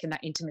dynamic and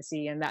that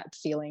intimacy and that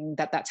feeling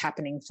that that's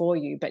happening for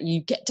you, but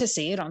you get to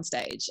see it on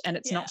stage and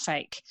it's not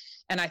fake.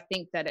 And I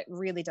think that it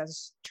really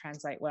does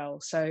translate well.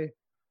 So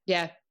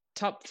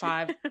top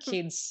 5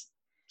 kids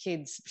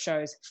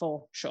shows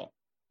for sure.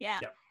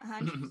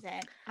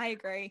 100%. I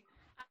agree.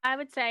 I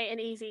would say an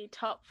easy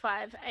top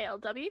 5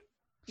 ALW.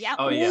 Yeah.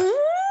 Oh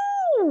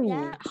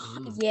yeah.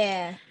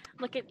 Yeah.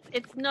 Look,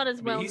 it's not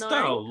as well known. He's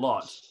done a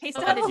lot. He's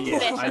done a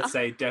Yeah, I'd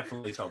say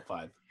definitely top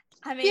 5.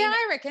 I mean,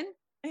 I reckon.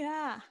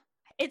 Yeah.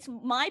 It's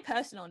my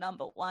personal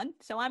number 1,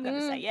 so I'm going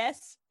to say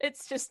yes.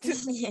 It's just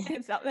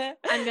it's up there.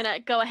 I'm going to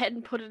go ahead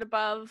and put it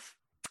above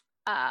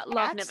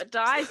Love Never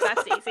Dies.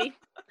 That's easy.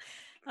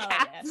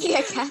 Cats.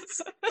 Yeah, Cats.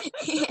 So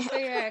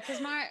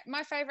because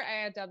my favorite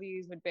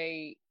ARWs would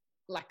be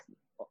like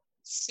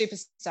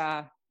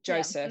Superstar,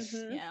 Joseph.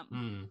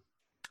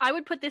 I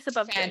would put this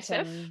above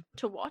Phantom. Joseph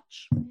to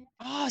watch.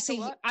 Oh,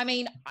 see, I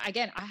mean,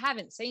 again, I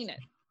haven't seen it,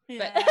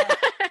 but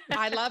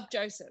I love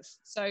Joseph.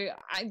 So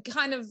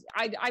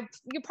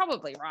you're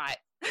probably right.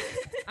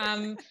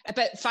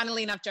 But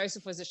funnily enough,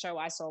 Joseph was a show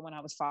I saw when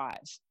I was 5.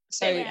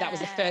 So that was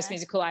the first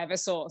musical I ever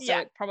saw. So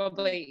it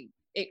probably,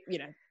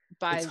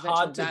 by it's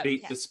hard to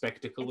beat the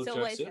spectacle of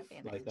Joseph.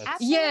 Like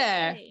that's...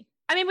 Yeah.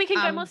 I mean, we can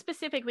go more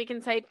specific. We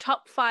can say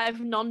top 5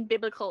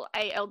 non-biblical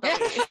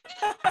ALW.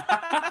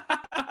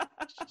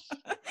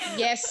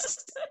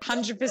 Yes,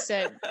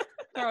 100%.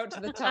 Throw it to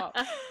the top.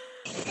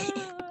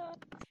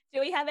 Do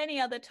we have any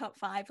other top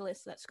 5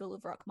 lists that School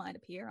of Rock might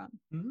appear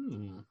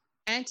on?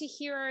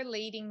 Anti-hero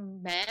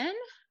leading man?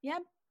 Yeah.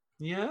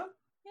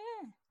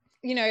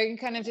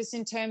 Kind of just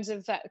in terms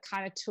of that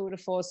kind of tour de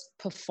force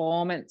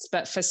performance,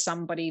 but for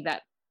somebody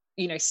that,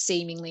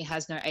 seemingly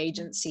has no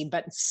agency,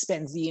 but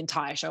spends the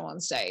entire show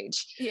on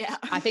stage. Yeah.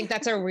 I think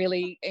that's a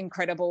really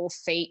incredible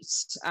feat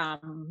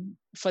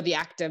for the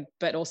actor,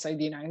 but also,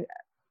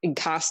 in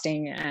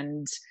casting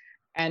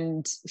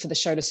and for the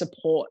show to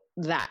support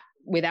that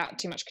without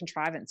too much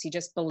contrivance. You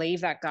just believe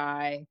that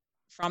guy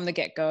from the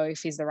get-go if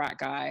he's the right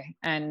guy,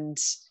 and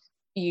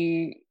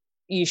you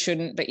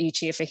shouldn't, but you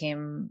cheer for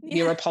him.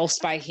 You're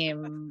repulsed by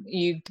him.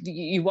 You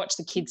watch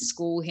the kids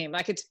school him.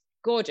 Like, it's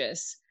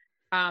gorgeous.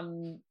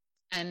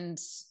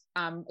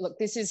 Look,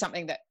 this is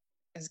something that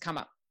has come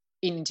up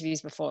in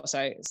interviews before,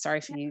 so sorry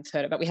if you've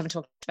heard it, but we haven't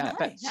talked about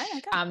it.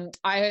 But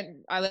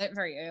I learned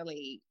very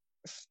early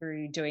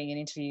through doing an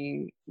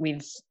interview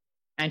with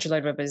Andrew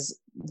Lloyd Webber's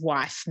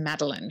wife,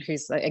 Madeline,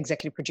 who's the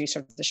executive producer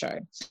of the show.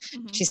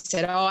 She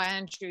said,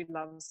 Andrew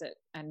loves it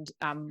and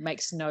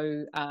makes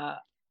no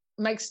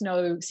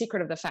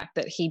secret of the fact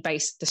that he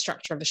based the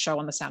structure of the show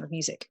on The Sound of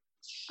Music.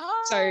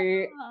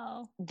 So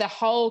the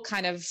whole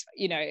kind of,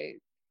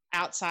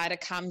 outsider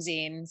comes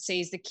in,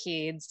 sees the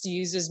kids,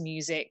 uses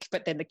music,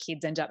 but then the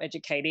kids end up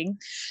educating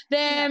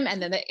them,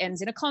 and then it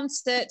ends in a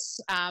concert.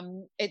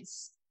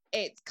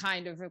 It's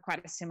kind of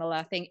quite a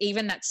similar thing.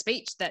 Even that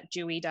speech that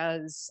Dewey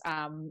does,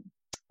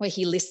 where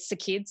he lists the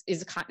kids,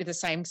 is kind of the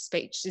same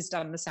speech is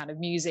done in The Sound of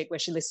Music, where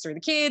she lists through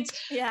the kids.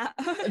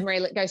 And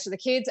Marie goes through the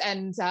kids.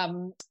 And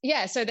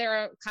so there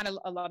are kind of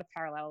a lot of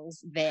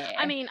parallels there.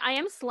 I mean, I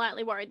am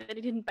slightly worried that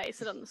he didn't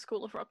base it on the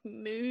School of Rock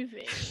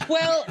movie.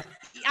 Well,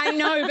 I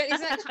know, but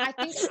I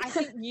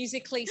think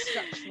musically,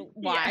 structural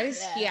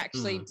wise, he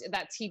actually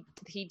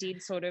he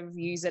did sort of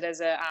use it as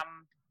a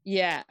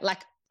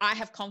like, I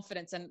have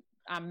confidence in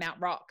Mount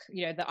Rock,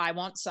 the I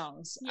Want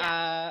songs,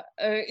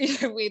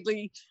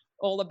 weirdly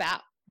all about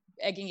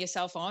egging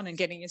yourself on and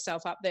getting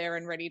yourself up there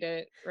and ready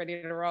to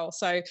roll.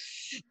 So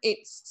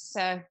it's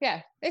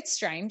it's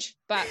strange,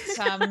 but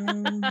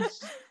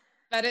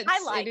but it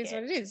is what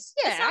it is.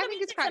 Yeah, I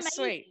think it's quite amazing.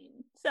 Sweet.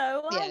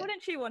 So why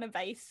wouldn't you want to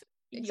base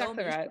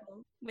exactly your right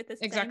with the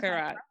exactly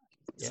right?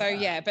 Yeah.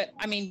 So but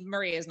I mean,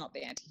 Maria's not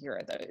the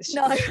anti-hero though.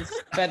 No.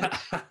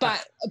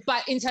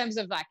 but in terms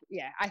of like,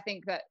 I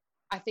think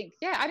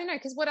I don't know,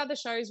 because what other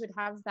shows would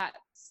have that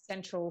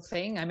central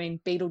thing? I mean,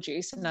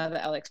 Beetlejuice, another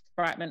Alex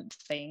Brightman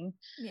thing.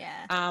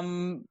 Yeah. I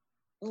don't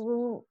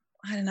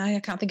know. I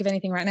can't think of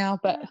anything right now,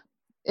 but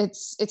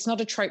it's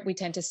not a trope we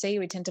tend to see.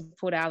 We tend to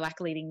put our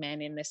like leading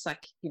men in this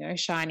like, you know,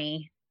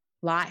 shiny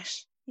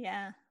light.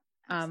 Yeah,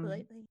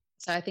 absolutely.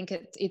 So I think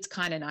it's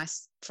kind of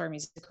nice for a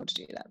musical to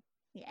do that.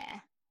 Yeah.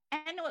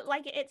 And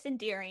like it's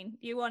endearing.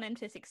 You want him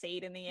to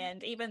succeed in the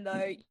end, even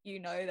though you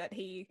know that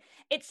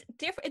it's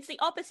different. It's the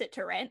opposite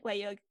to Rent, where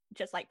you're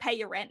just like pay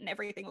your rent and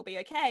everything will be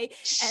okay.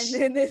 And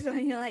then this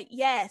one, you're like,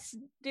 yes,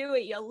 do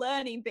it. You're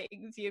learning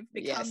things. You've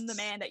become the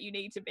man that you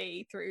need to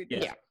be through.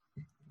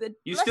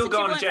 You're still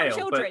going to jail.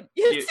 Children. But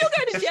you're still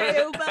going to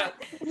jail, but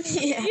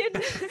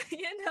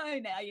you know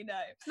now. You know.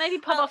 Maybe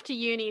pop off to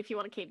uni if you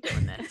want to keep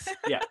doing this.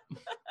 Yeah.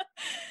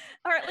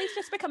 Or at least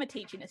just become a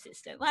teaching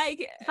assistant.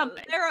 Like,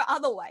 there are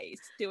other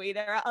ways, Dewey.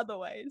 There are other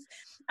ways.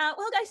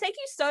 Well, guys, thank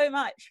you so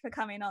much for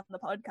coming on the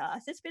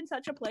podcast. It's been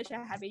such a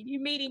pleasure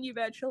meeting you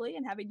virtually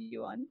and having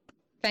you on.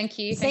 Thank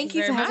you. Thank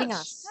you for having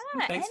us.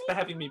 Thanks for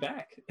having me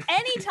back.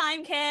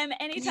 Anytime, Cam.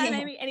 Anytime,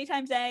 Amy.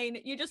 Anytime, Zane.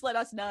 You just let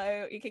us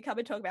know. You can come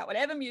and talk about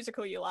whatever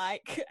musical you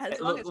like. As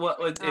long as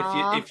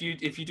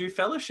if you do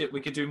Fellowship,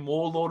 we could do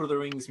more Lord of the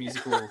Rings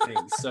musical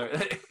things. So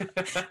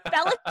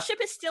Fellowship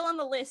is still on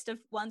the list of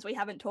ones we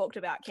haven't talked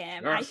about,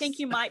 Cam. Yes. I think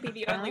you might be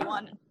the only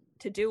one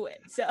to do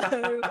it. So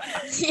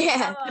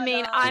yeah. I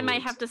mean, I may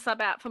have to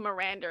sub out for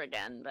Miranda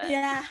again, but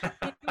yeah,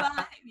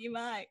 you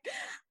might.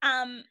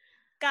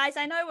 Guys,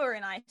 I know we're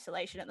in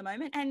isolation at the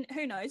moment, and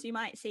who knows, you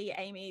might see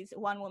Amy's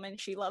One Woman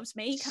She Loves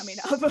Me coming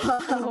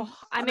up.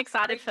 I'm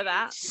excited for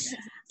that.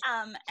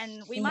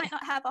 And we might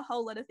not have a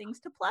whole lot of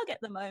things to plug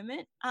at the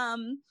moment,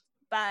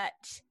 but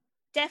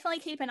definitely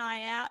keep an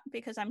eye out,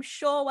 because I'm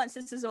sure once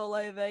this is all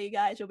over, you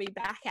guys will be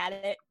back at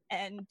it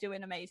and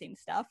doing amazing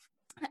stuff.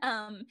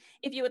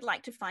 If you would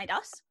like to find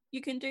us,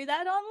 you can do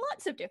that on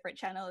lots of different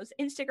channels.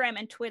 Instagram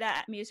and Twitter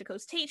at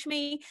Musicals Teach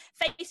Me.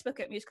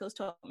 Facebook at Musicals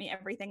Taught Me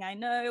Everything I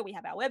Know. We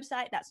have our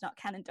website, that's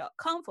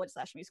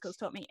notcanon.com/Musicals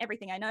Taught Me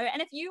Everything I Know. And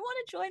if you want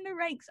to join the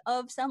ranks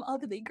of some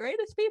of the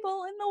greatest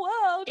people in the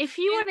world. If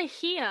you want to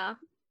hear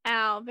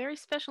our very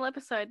special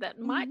episode that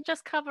might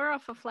just cover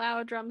off a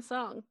Flower Drum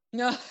song.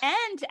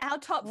 And our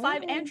top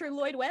 5 Andrew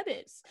Lloyd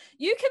Webbers.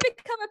 You can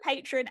become a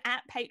patron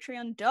at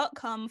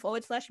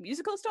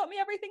patreon.com/Musicals Taught Me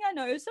Everything I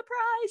Know.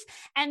 Surprise!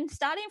 And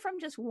starting from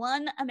just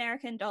 $1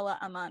 American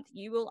a month,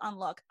 you will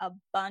unlock a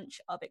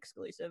bunch of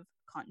exclusive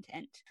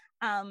content.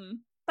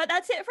 But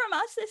that's it from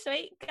us this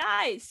week.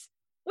 Guys,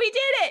 we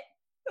did it!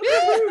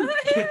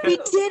 We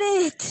did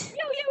it!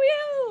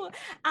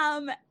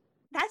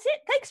 That's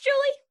it. Thanks,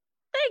 Julie.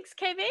 Thanks,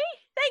 KB.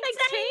 Thanks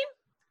team.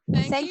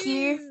 Thank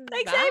you.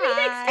 Thanks, Bye. Amy.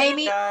 Thanks,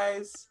 Amy.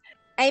 Guys.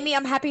 Amy,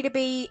 I'm happy to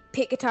be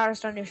pit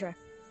guitarist on your show.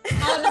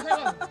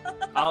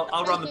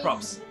 I'll run the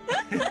props.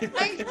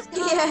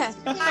 Yeah.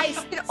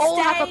 Guys, we can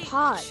all have a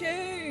part.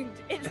 Tuned.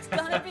 It's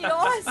gonna be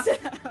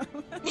awesome.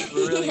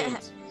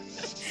 Brilliant.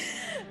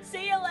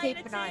 See you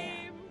later, Keep an eye team.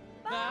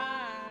 out.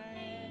 Bye.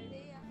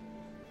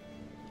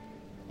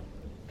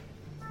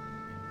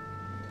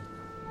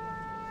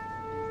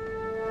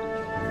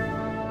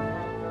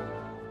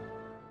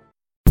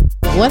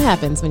 What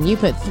happens when you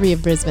put 3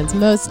 of Brisbane's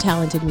most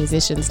talented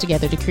musicians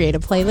together to create a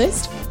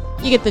playlist?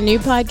 You get the new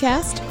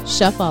podcast,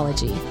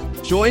 Shuffology.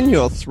 Join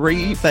your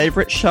 3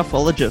 favorite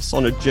shuffologists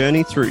on a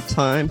journey through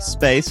time,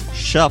 space,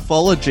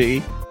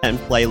 shuffology, and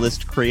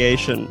playlist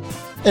creation.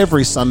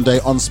 Every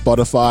Sunday on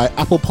Spotify,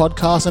 Apple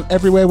Podcasts, and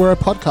everywhere where a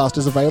podcast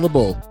is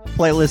available.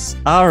 Playlists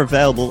are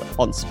available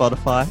on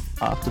Spotify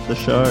after the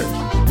show.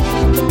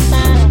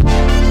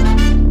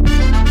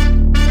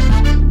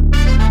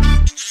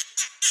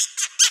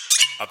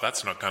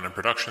 That's Not Canon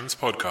Productions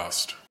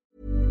podcast.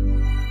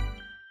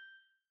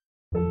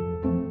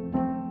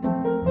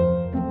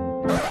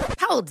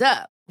 Hold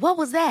up. What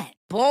was that?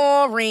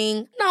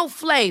 Boring. No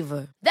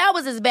flavor. That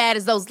was as bad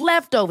as those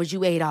leftovers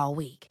you ate all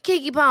week.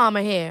 Keke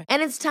Palmer here,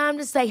 and it's time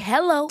to say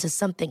hello to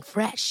something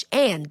fresh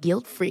and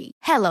guilt-free.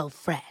 Hello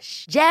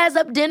Fresh. Jazz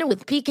up dinner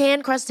with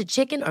pecan-crusted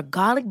chicken or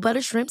garlic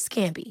butter shrimp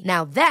scampi.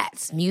 Now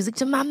that's music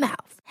to my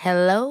mouth.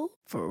 Hello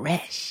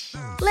Fresh.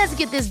 Let's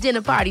get this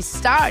dinner party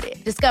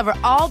started. Discover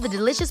all the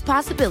delicious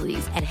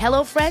possibilities at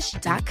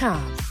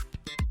HelloFresh.com.